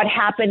saw what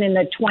happened in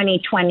the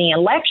 2020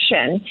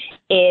 election.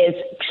 Is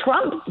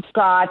Trump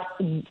got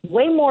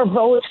way more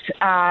votes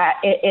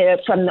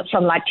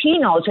from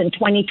Latinos in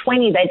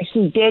 2020 than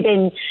he did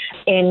in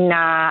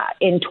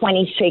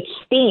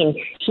 2016.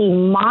 He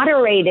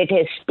moderated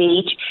his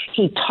speech.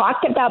 He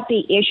talked about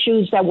the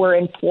issues that were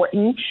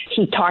important.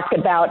 He talked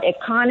about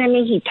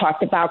economy. He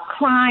talked about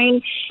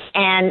crime,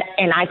 and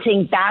I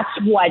think that's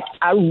what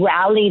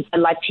rallied the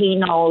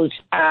Latinos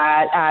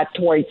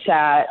towards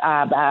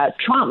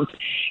Trump.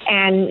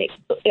 And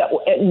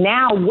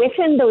now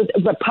within the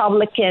Republican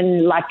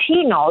Republican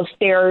Latinos,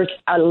 there's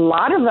a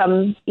lot of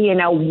them,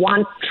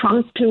 want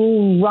Trump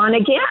to run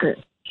again.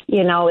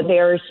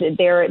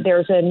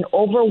 There's an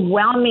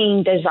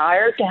overwhelming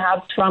desire to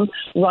have Trump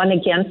run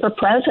again for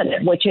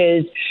president, which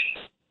is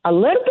a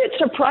little bit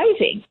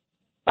surprising.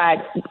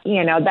 But,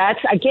 that's,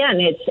 again,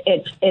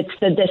 it's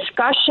the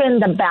discussion,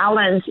 the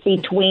balance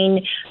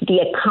between the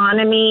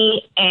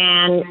economy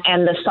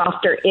and the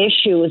softer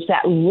issues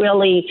that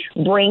really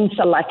brings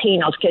the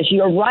Latinos. Because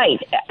you're right,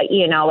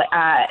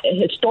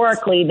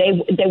 historically,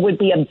 they would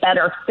be a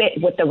better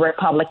fit with the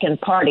Republican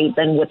Party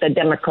than with the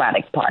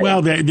Democratic Party.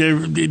 Well,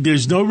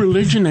 there's no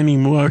religion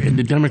anymore in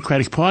the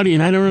Democratic Party,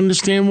 and I don't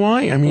understand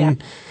why. I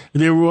mean,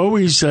 they were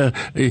always, and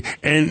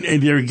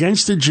they're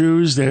against the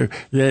Jews.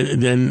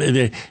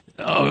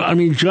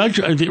 Judge,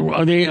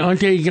 aren't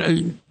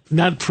they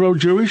not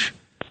pro-Jewish?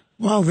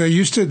 Well,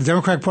 the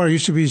Democratic Party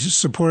used to be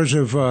supporters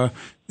of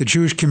the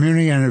Jewish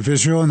community and of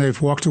Israel, and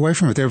they've walked away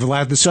from it. They've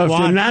allowed the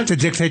Squad to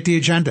dictate the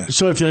agenda.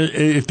 So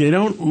if they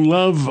don't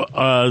love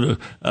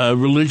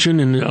religion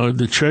and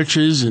the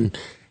churches and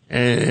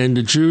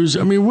the Jews,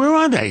 I mean, where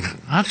are they?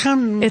 How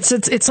come?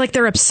 It's like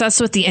they're obsessed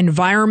with the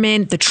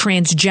environment, the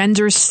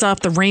transgender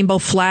stuff, the rainbow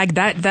flag.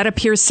 That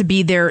appears to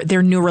be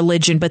their new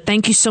religion. But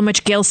thank you so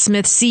much, Gail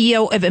Smith,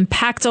 CEO of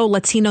Impacto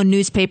Latino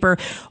newspaper,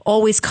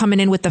 always coming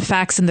in with the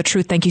facts and the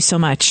truth. Thank you so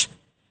much.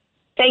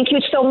 Thank you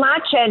so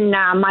much, and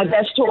my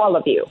best to all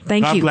of you.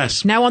 Thank you. God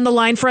bless. Now on the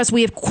line for us,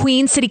 we have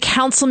Queens City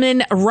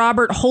Councilman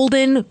Robert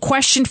Holden.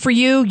 Question for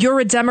you.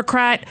 You're a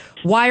Democrat.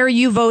 Why are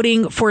you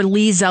voting for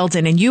Lee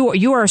Zeldin? And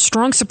you are a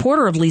strong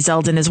supporter of Lee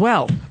Zeldin as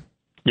well.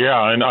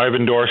 Yeah, and I've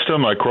endorsed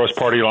him. I cross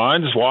party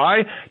lines.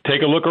 Why?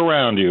 Take a look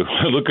around you.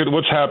 Look at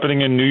what's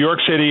happening in New York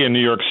City and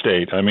New York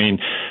State. I mean,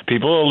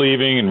 people are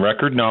leaving in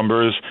record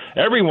numbers.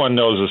 Everyone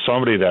knows of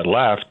somebody that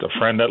left, a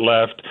friend that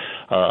left,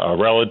 a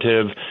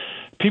relative.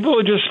 People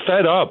are just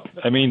fed up.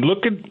 I mean,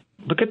 look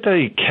at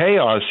the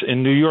chaos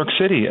in New York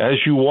City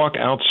as you walk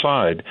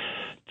outside.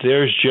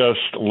 There's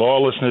just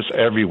lawlessness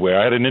everywhere.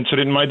 I had an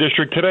incident in my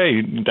district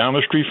today, down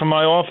the street from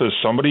my office.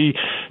 Somebody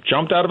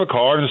jumped out of a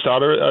car and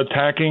started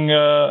attacking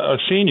a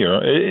senior.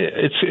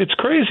 It's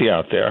crazy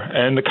out there.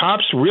 And the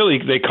cops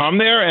they come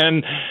there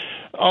and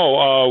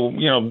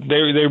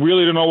they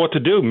really don't know what to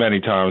do many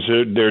times.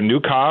 They're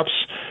new cops.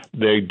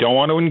 They don't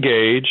want to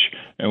engage,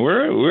 and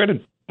we're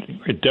at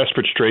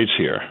desperate straits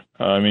here.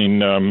 I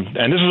mean,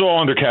 and this is all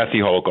under Kathy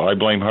Hochul. I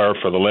blame her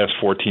for the last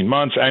 14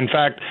 months. In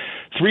fact,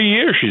 3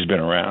 years she's been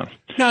around.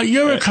 Now,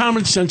 you're a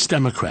common sense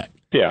Democrat.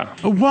 Yeah.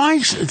 Why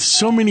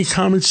so many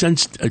common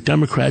sense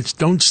Democrats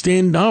don't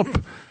stand up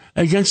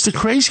against the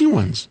crazy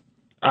ones?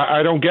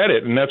 I don't get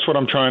it, and that's what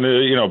I'm trying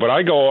to, but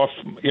I go off,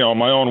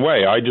 my own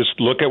way. I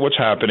just look at what's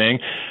happening.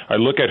 I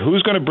look at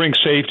who's going to bring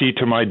safety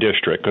to my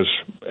district, because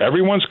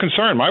everyone's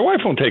concerned. My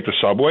wife won't take the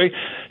subway.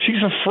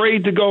 She's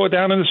afraid to go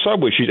down in the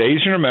subway. She's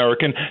Asian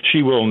American.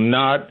 She will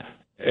not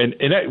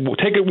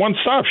take it one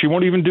stop. She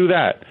won't even do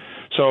that.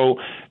 So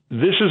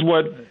this is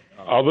what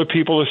other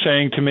people are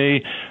saying to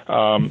me.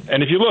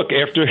 And if you look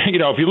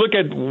if you look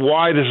at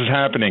why this is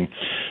happening,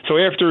 so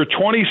after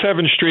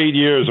 27 straight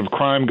years of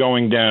crime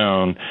going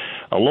down,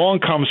 along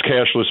comes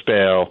cashless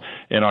bail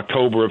in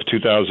October of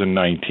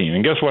 2019.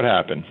 And guess what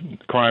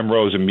happened? Crime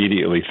rose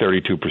immediately,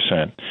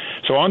 32%.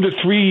 So under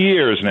 3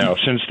 years now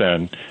since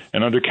then,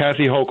 and under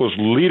Kathy Hochul's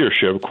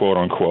leadership, quote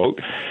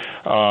unquote,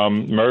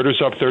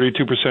 murders up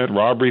 32%,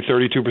 robbery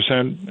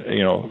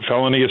 32%,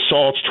 felony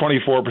assaults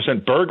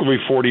 24%, burglary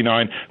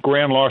 49%,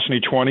 grand larceny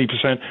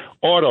 20%,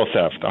 auto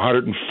theft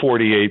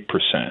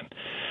 148%.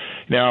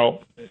 Now,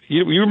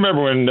 you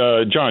remember when,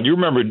 John, you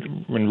remember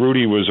when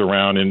Rudy was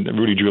around,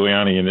 Rudy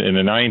Giuliani in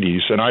the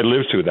 90s, and I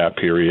lived through that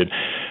period.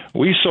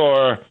 We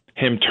saw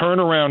him turn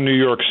around New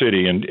York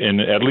City in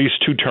at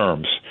least 2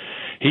 terms.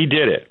 He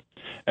did it.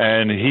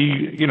 And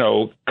he,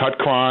 cut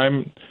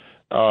crime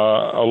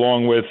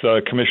along with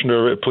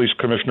Police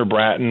Commissioner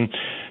Bratton.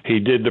 He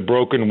did the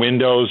broken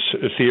windows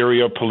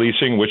theory of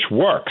policing, which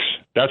works.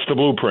 That's the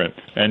blueprint.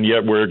 And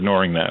yet we're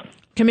ignoring that.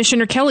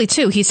 Commissioner Kelly,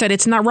 too, he said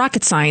it's not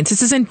rocket science.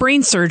 This isn't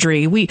brain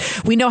surgery. We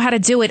know how to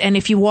do it. And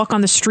if you walk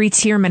on the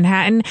streets here in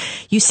Manhattan,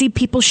 you see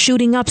people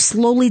shooting up,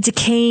 slowly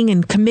decaying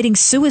and committing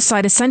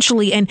suicide,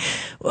 essentially. And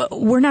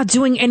we're not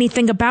doing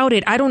anything about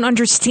it. I don't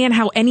understand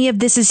how any of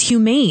this is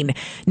humane,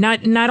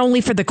 not only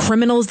for the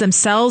criminals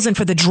themselves and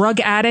for the drug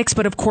addicts,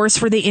 but, of course,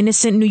 for the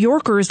innocent New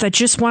Yorkers that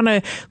just want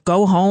to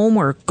go home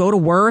or go to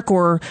work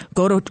or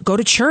go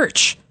to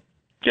church.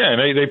 Yeah,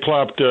 and they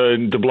plopped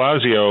de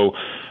Blasio,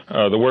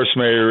 the worst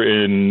mayor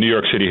in New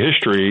York City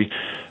history,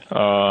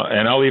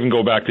 and I'll even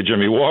go back to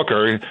Jimmy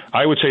Walker.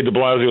 I would say de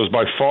Blasio is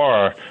by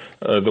far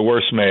the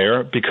worst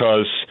mayor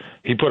because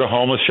he put a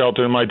homeless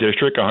shelter in my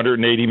district.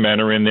 180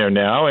 men are in there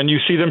now, and you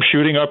see them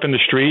shooting up in the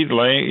street. They're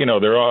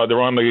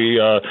on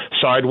the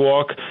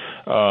sidewalk,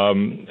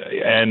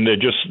 and they're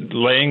just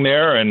laying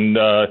there and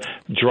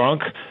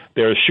drunk.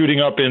 They're shooting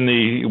up in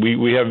the.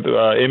 We have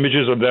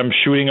images of them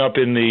shooting up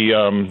in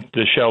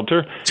the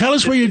shelter. Tell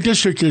us where your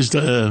district is.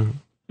 That's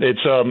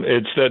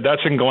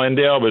in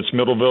Glendale, but it's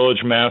Middle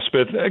Village,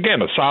 Maspeth.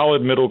 Again, a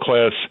solid middle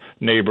class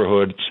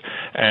neighborhood.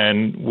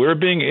 and we're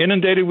being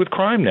inundated with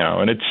crime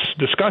now, and it's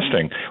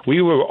disgusting.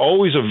 We were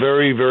always a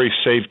very, very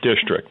safe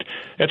district.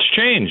 It's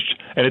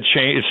changed, and it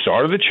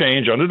started to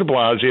change under de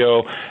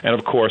Blasio and,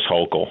 of course,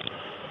 Hochul.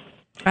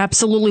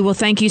 Absolutely. Well,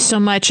 thank you so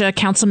much,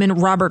 Councilman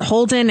Robert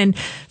Holden, and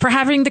for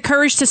having the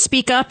courage to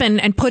speak up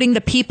and putting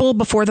the people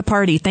before the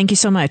party. Thank you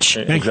so much.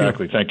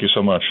 Exactly. Thank you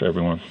so much,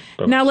 everyone.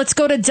 Bye-bye. Now let's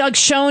go to Doug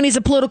Schoen. He's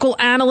a political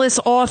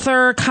analyst,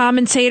 author,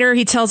 commentator.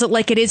 He tells it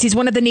like it is. He's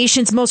one of the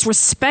nation's most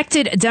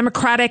respected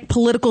Democratic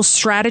political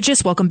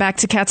strategists. Welcome back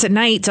to Cats at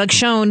Night, Doug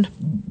Schoen.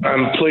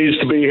 I'm pleased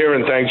to be here,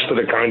 and thanks for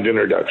the kind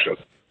introduction.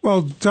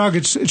 Well, Doug,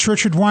 it's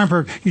Richard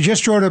Weinberg. You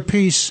just wrote a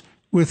piece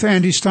with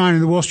Andy Stein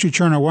in the Wall Street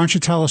Journal. Why don't you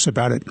tell us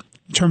about it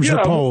in terms of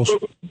the polls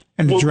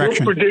and the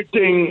direction? What we're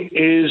predicting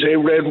is a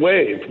red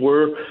wave.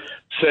 We're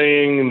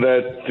saying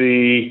that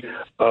the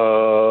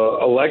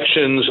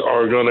elections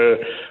are going to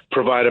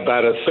provide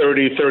about a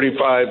 30,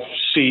 35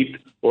 seat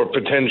or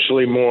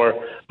potentially more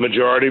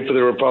majority for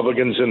the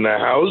Republicans in the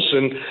House,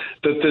 and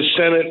that the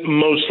Senate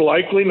most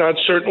likely, not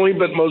certainly,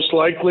 but most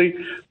likely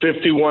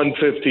 51,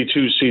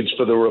 52 seats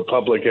for the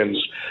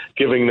Republicans,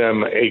 giving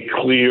them a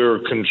clear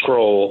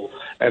control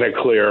and a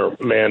clear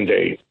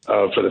mandate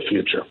for the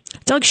future.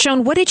 Doug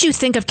Schoen, what did you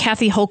think of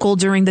Kathy Hochul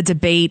during the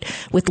debate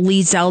with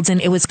Lee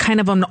Zeldin? It was kind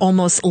of an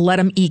almost let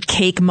him eat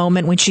cake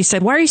moment when she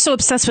said, "Why are you so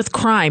obsessed with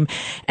crime?"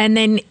 And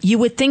then you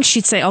would think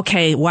she'd say,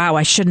 okay, wow,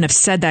 I shouldn't have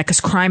said that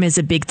because crime is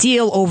a big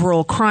deal.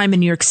 Overall crime in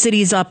New York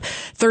City is up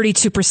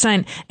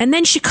 32%. And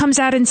then she comes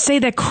out and say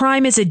that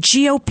crime is a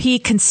GOP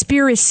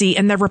conspiracy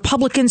and that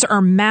Republicans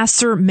are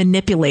master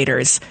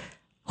manipulators.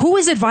 Who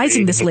is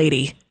advising this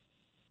lady?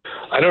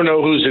 I don't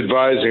know who's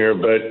advising her,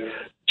 but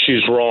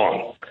she's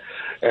wrong.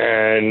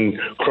 And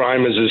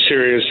crime is a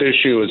serious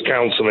issue, as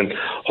Councilman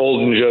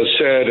Holden just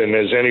said, and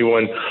as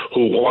anyone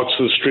who walks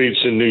the streets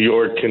in New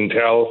York can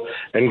tell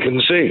and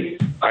can see.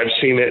 I've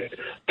seen it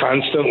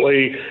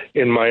constantly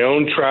in my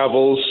own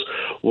travels,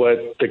 what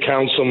the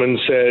councilman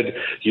said,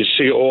 you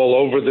see all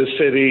over the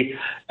city.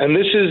 And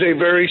this is a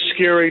very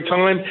scary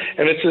time,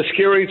 and it's a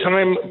scary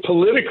time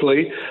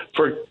politically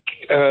for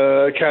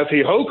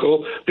Kathy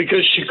Hochul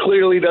because she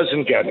clearly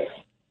doesn't get it.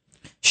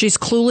 She's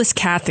clueless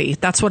Kathy.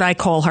 That's what I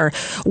call her.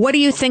 What do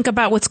you think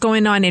about what's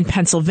going on in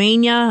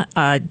Pennsylvania,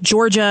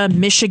 Georgia,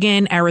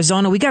 Michigan,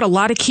 Arizona? We got a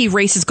lot of key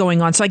races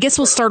going on. So I guess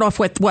we'll start off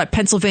with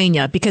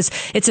Pennsylvania, because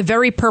it's a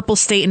very purple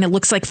state and it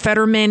looks like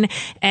Fetterman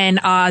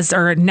and Oz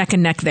are neck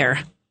and neck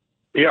there.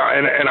 Yeah,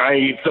 and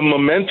the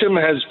momentum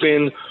has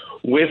been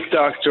with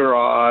Dr.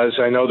 Oz.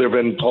 I know there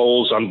have been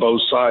polls on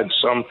both sides,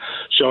 some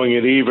showing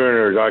it even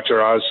or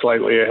Dr. Oz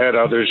slightly ahead,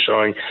 others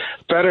showing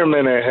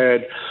Fetterman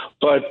ahead.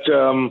 But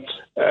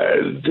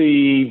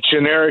the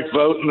generic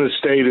vote in the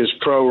state is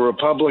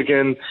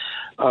pro-Republican.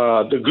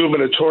 The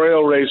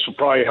gubernatorial race will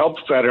probably help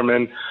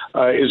Fetterman,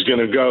 is going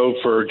to go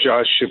for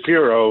Josh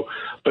Shapiro.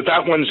 But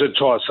that one's a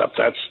toss-up.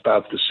 That's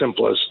about the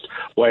simplest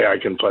way I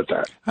can put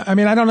that. I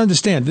mean, I don't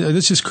understand.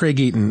 This is Craig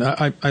Eaton.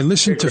 I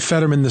listened to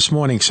Fetterman this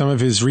morning, some of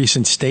his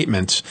recent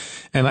statements,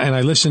 and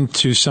I listened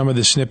to some of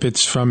the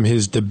snippets from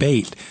his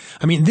debate.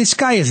 I mean, this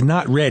guy is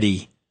not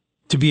ready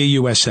to be a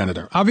U.S.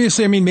 senator.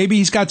 Obviously, I mean, maybe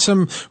he's got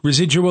some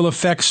residual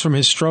effects from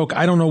his stroke.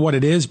 I don't know what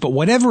it is, but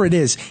whatever it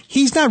is,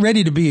 he's not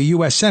ready to be a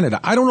U.S. senator.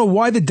 I don't know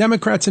why the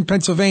Democrats in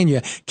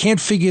Pennsylvania can't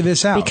figure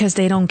this out. Because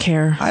they don't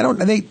care.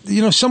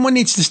 Someone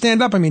needs to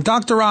stand up. I mean,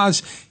 Dr.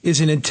 Oz is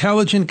an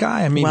intelligent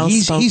guy. I mean,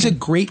 he's a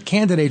great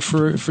candidate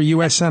for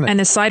U.S. Senate. And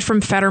aside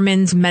from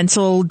Fetterman's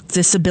mental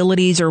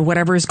disabilities or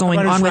whatever is going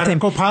on with him.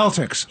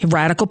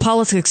 Radical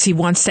politics. He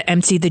wants to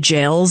empty the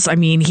jails. I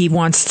mean, he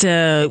wants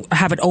to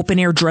have an open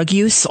air drug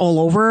use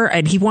all over,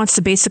 and he wants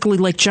to basically,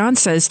 like John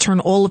says, turn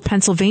all of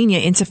Pennsylvania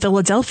into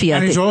Philadelphia.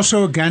 And he's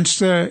also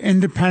against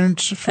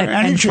independence for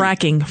energy.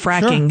 And fracking.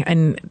 Sure.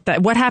 And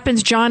what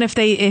happens, John, if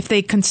they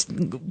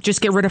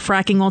just get rid of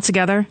fracking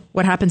altogether?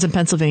 What happens in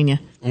Pennsylvania?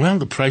 Well,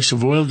 the price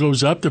of oil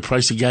goes up, the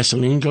price of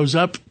gasoline goes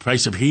up, the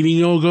price of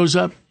heating oil goes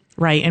up.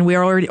 Right, and we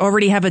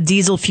already have a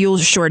diesel fuel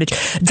shortage.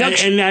 And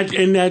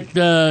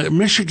that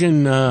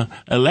Michigan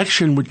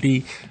election with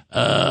the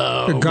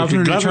governor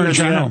and attorney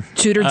general,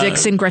 Tudor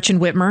Dixon, Gretchen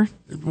Whitmer,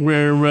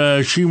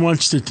 where she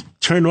wants to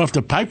turn off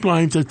the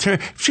pipeline.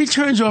 If she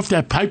turns off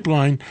that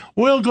pipeline,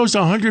 oil goes to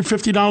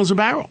 $150 a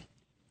barrel.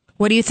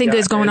 What do you think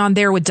is going on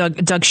there with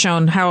Doug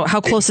Schoen?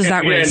 How close is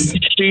that race?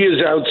 She is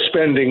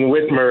outspending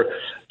Whitmer,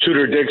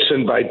 Tudor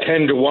Dixon by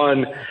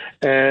 10-1.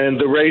 And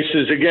the race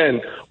is,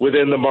 again,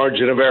 within the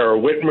margin of error.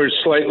 Whitmer's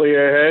slightly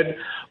ahead,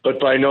 but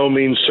by no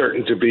means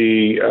certain to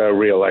be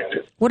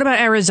reelected. What about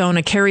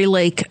Arizona? Kerry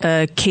Lake,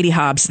 Katie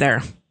Hobbs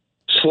there.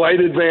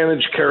 Slight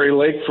advantage, Kerry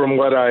Lake, from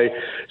what I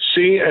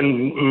see.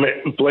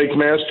 And Blake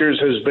Masters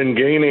has been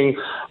gaining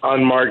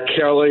on Mark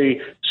Kelly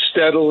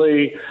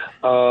steadily.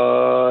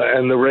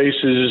 And the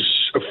race is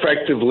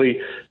effectively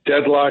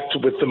deadlocked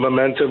with the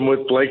momentum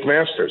with Blake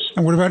Masters.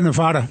 And what about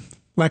Nevada?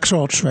 Lex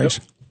Alt's race?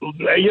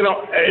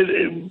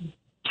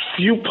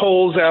 Few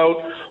polls out,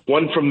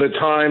 one from the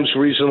Times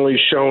recently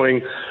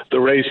showing the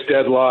race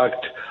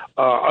deadlocked.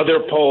 other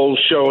polls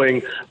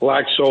showing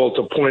Laxalt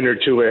a point or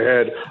two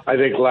ahead, I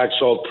think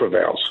Laxalt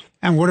prevails.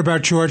 And what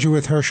about Georgia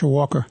with Herschel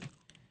Walker?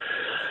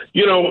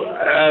 You know,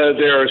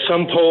 there are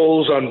some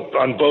polls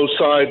on both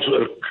sides.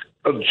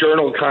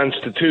 Journal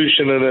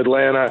Constitution in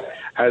Atlanta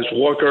has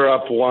Walker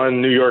up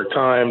 1. New York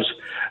Times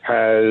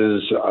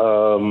has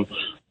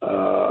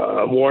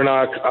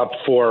Warnock up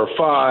 4 or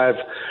 5.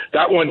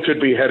 That one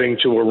could be heading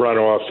to a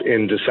runoff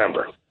in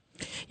December.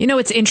 You know,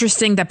 it's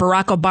interesting that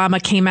Barack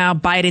Obama came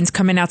out, Biden's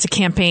coming out to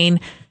campaign.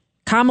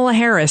 Kamala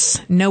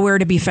Harris, nowhere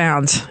to be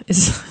found.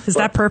 Is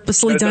that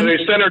purposely done? They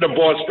sent her to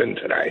Boston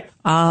today.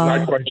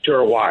 Not quite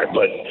sure why,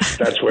 but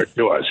that's where it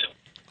was.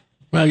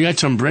 Well, you got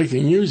some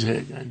breaking news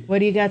here. What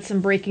do you got?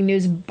 Some breaking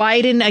news.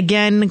 Biden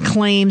again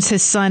claims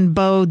his son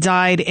Beau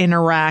died in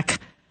Iraq.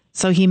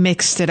 So he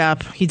mixed it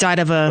up. He died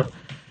of a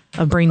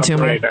brain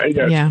tumor.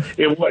 Yeah.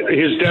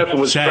 His death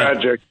was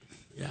tragic.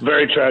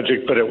 Very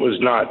tragic, but it was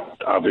not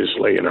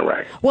obviously in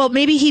Iraq. Well,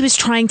 maybe he was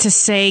trying to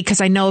say,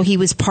 because I know he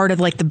was part of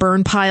like the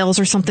burn piles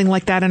or something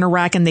like that in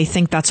Iraq, and they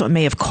think that's what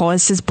may have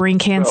caused his brain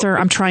cancer.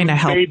 I'm trying to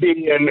help.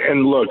 Maybe,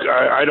 and look,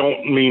 I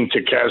don't mean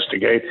to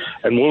castigate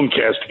and won't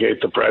castigate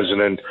the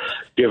president,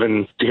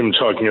 given him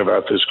talking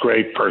about this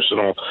great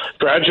personal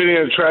tragedy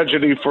and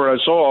tragedy for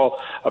us all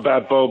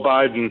about Beau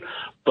Biden.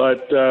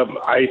 But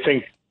I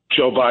think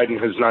Joe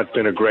Biden has not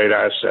been a great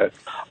asset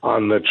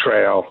on the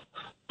trail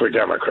for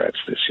Democrats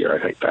this year.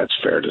 I think that's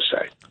fair to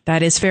say.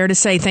 That is fair to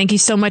say. Thank you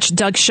so much,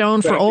 Doug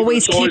Schoen, for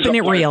always keeping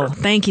it real.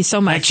 Thank you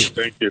so much.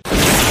 Thank you.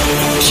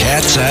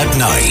 Cats at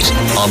Night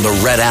on the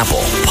Red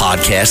Apple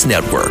Podcast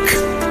Network.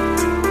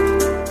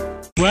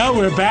 Well,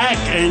 we're back,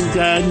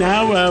 and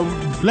now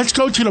let's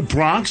go to the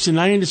Bronx. And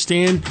I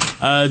understand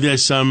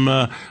there's some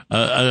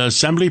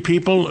assembly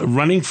people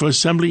running for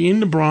assembly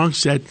in the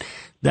Bronx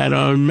that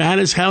are mad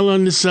as hell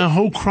on this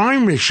whole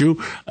crime issue.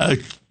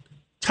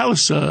 Tell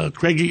us,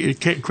 Craig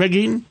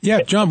Eaton.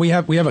 Yeah, John, we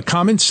have a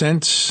common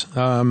sense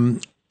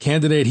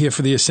candidate here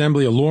for the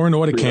Assembly, a law and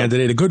order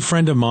candidate, a good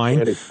friend of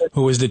mine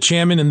who was the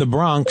chairman in the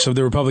Bronx of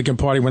the Republican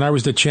Party when I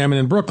was the chairman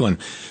in Brooklyn.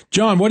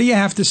 John, what do you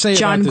have to say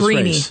about this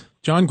race?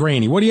 John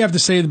Graney, what do you have to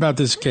say about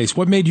this case?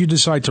 What made you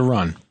decide to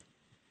run?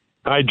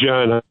 Hi,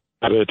 John.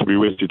 I'm glad to be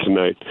with you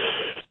tonight.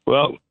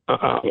 Well,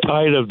 I'm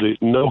tired of the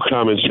no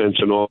common sense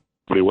in all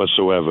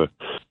whatsoever.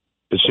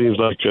 It seems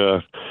like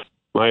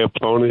my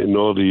opponent and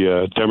all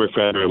the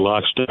Democrats are in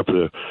lockstep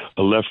with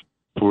a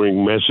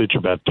left-wing message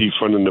about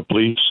defunding the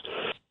police.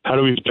 How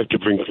do we expect to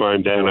bring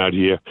crime down out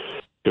here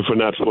if we're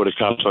not for the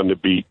cops on the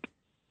beat?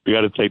 We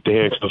got to take the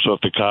handcuffs off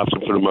the cops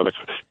and put them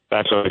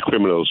back on the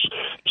criminals.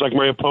 It's like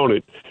my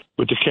opponent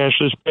with the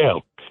cashless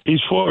bail.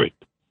 He's for it.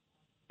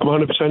 I'm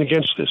 100%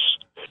 against this.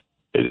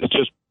 It's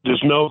just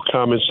there's no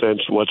common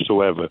sense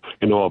whatsoever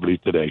in Albany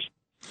today.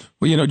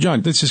 Well, you know,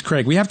 John, this is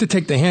Craig. We have to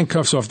take the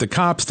handcuffs off the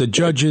cops, the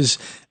judges,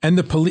 and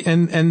the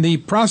and the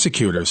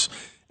prosecutors.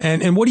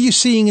 And what are you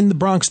seeing in the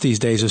Bronx these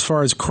days as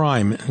far as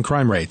crime and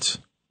crime rates?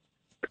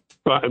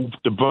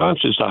 The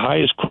Bronx is the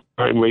highest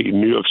crime rate in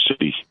New York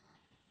City.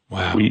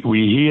 Wow.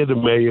 We hear the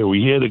mayor,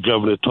 we hear the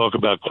governor talk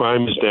about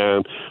crime is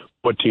down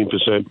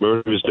 14%,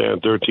 murder is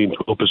down 13,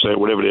 12%,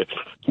 whatever the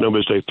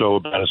numbers they throw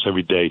about us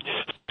every day.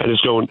 And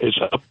it's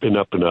up and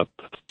up and up.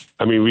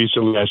 I mean,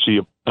 recently I see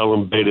a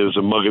Pelham Bay. There was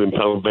a mugging in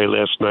Pelham Bay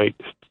last night.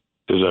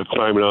 There's a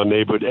crime in our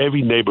neighborhood.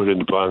 Every neighborhood in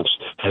the Bronx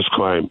has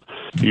crime.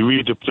 You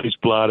read the police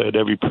blotter at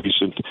every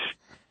precinct.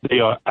 They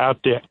are out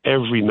there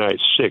every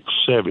night, 6,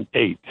 7,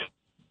 8.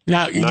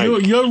 Now,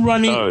 you're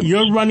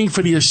running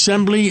for the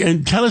Assembly,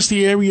 and tell us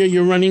the area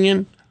you're running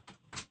in.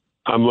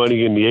 I'm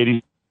running in the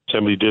 80th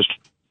Assembly District,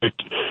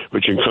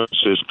 which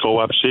encompasses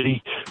Co-op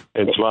City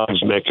and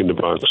Thrive's Neck in the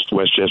Bronx,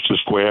 Westchester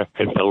Square,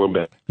 and Pelham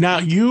Bay. Now,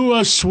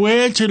 you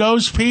swear to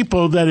those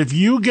people that if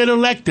you get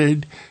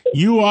elected,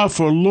 you are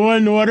for law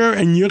and order,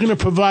 and you're going to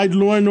provide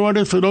law and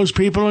order for those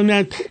people in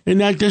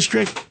that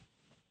district?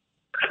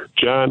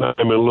 John,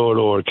 I'm a law and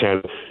order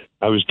candidate.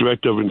 I was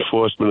director of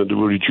enforcement under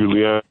Rudy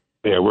Giuliani.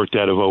 I worked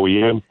out of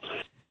OEM.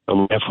 I'm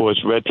an Air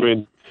Force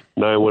veteran,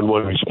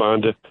 911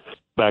 responder.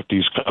 Back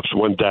these cops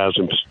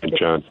 1,000%,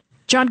 John.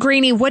 John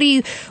Graney, what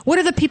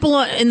are the people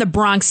in the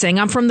Bronx saying?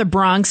 I'm from the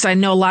Bronx. I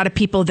know a lot of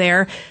people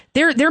there.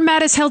 They're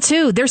mad as hell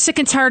too. They're sick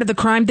and tired of the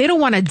crime. They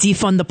don't want to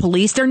defund the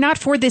police. They're not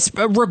for this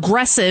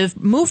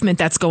regressive movement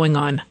that's going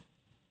on.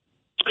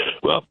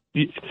 Well,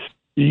 you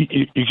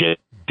get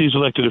these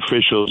elected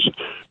officials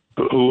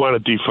who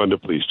want to defund the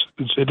police.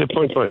 At that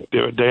point,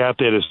 they're out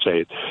there to say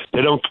it.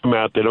 They don't come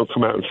out in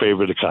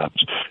favor of the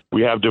cops.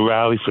 We have the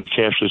rally for the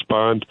cashless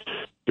bond.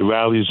 The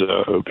rallies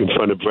in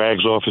front of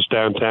Bragg's office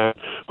downtown,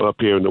 or up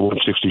here in the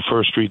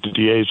 161st Street, the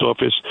DA's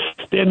office.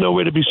 They're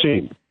nowhere to be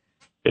seen.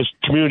 There's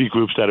community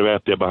groups that are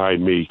out there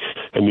behind me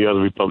and the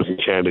other Republican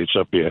candidates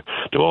up here.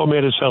 They're all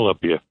mad as hell up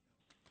here.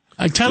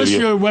 Tell us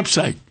your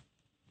website.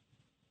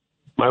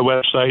 My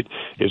website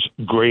is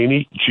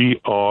Graney,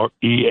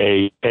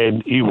 Greaney,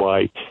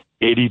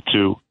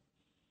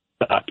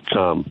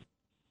 82.com.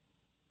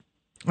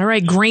 All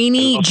right,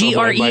 Graney,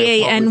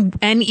 Greaney,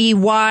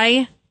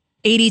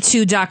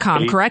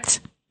 82.com,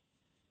 correct?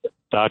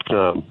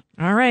 .com.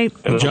 All right.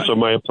 And also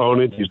my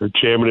opponent, he's the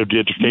chairman of the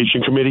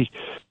Education Committee,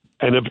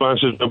 and the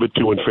Bronx is number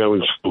 2 in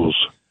failing schools.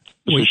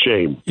 It's a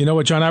shame. You know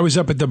what, John? I was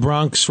up at the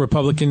Bronx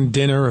Republican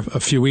dinner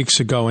a few weeks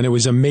ago, and it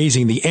was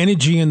amazing. The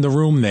energy in the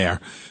room there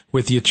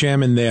with your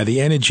chairman there,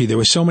 the energy. There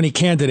were so many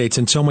candidates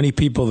and so many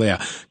people there.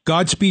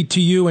 Godspeed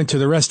to you and to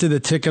the rest of the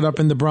ticket up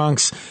in the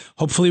Bronx.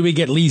 Hopefully we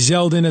get Lee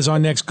Zeldin as our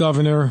next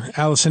governor,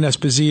 Allison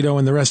Esposito,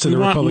 and the rest of the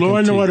Republican law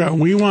and team. order.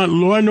 We want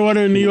law and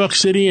order in New York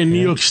City and New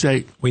York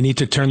State. We need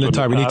to turn the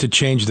tide. We need to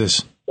change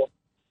this.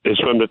 It's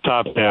from the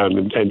top down.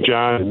 And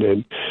John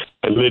and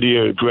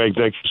Lydia and Greg,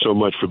 thank you so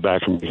much for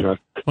backing me.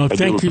 Well,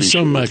 thank you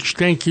so much.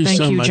 Thank you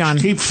so much. John.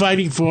 Keep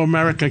fighting for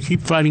America.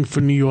 Keep fighting for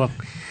New York.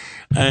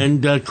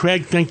 And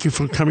Craig, thank you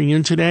for coming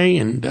in today.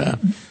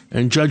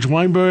 And Judge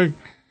Weinberg,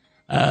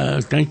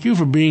 thank you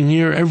for being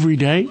here every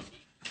day.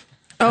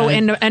 Oh,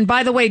 and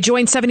by the way,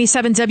 join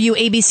 77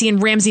 WABC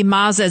and Ramsey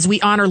Mazda as we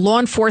honor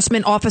law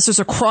enforcement officers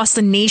across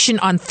the nation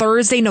on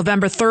Thursday,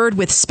 November 3rd,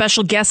 with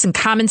special guests and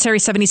commentary.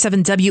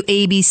 77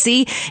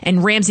 WABC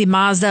and Ramsey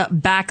Mazda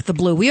back the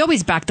blue. We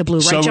always back the blue,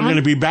 right, John? So we're going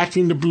to be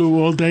backing the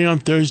blue all day on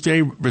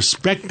Thursday,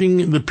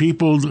 respecting the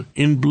people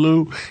in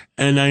blue.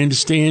 And I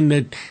understand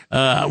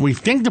that we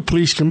think the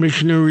police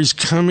commissioner is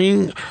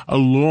coming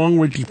along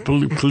with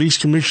the police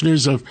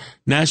commissioners of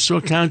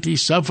Nassau County,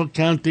 Suffolk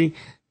County,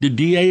 the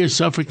DA of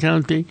Suffolk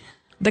County.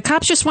 The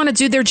cops just want to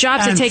do their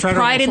jobs. They take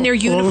pride in their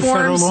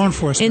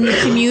uniforms, in the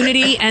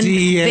community, and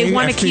DEA, they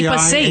want to keep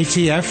us safe.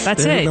 ATF,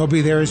 That's it. They'll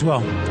be there as well.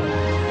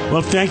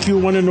 Well, thank you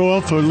one and all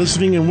for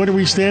listening. And what do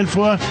we stand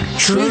for?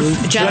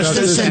 Truth,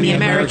 justice, and the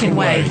American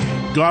way.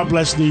 God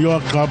bless New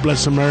York. God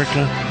bless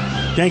America.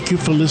 Thank you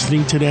for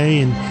listening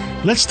today. And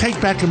let's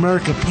take back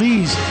America,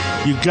 please.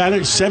 You got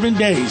it. 7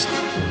 days.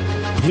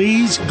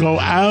 Please go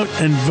out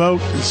and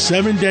vote.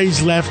 7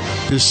 days left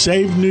to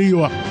save New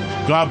York.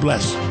 God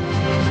bless.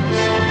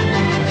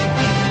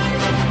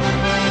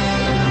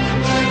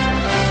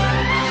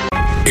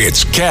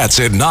 It's Cats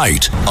at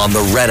Night on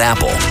the Red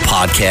Apple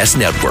Podcast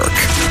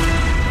Network.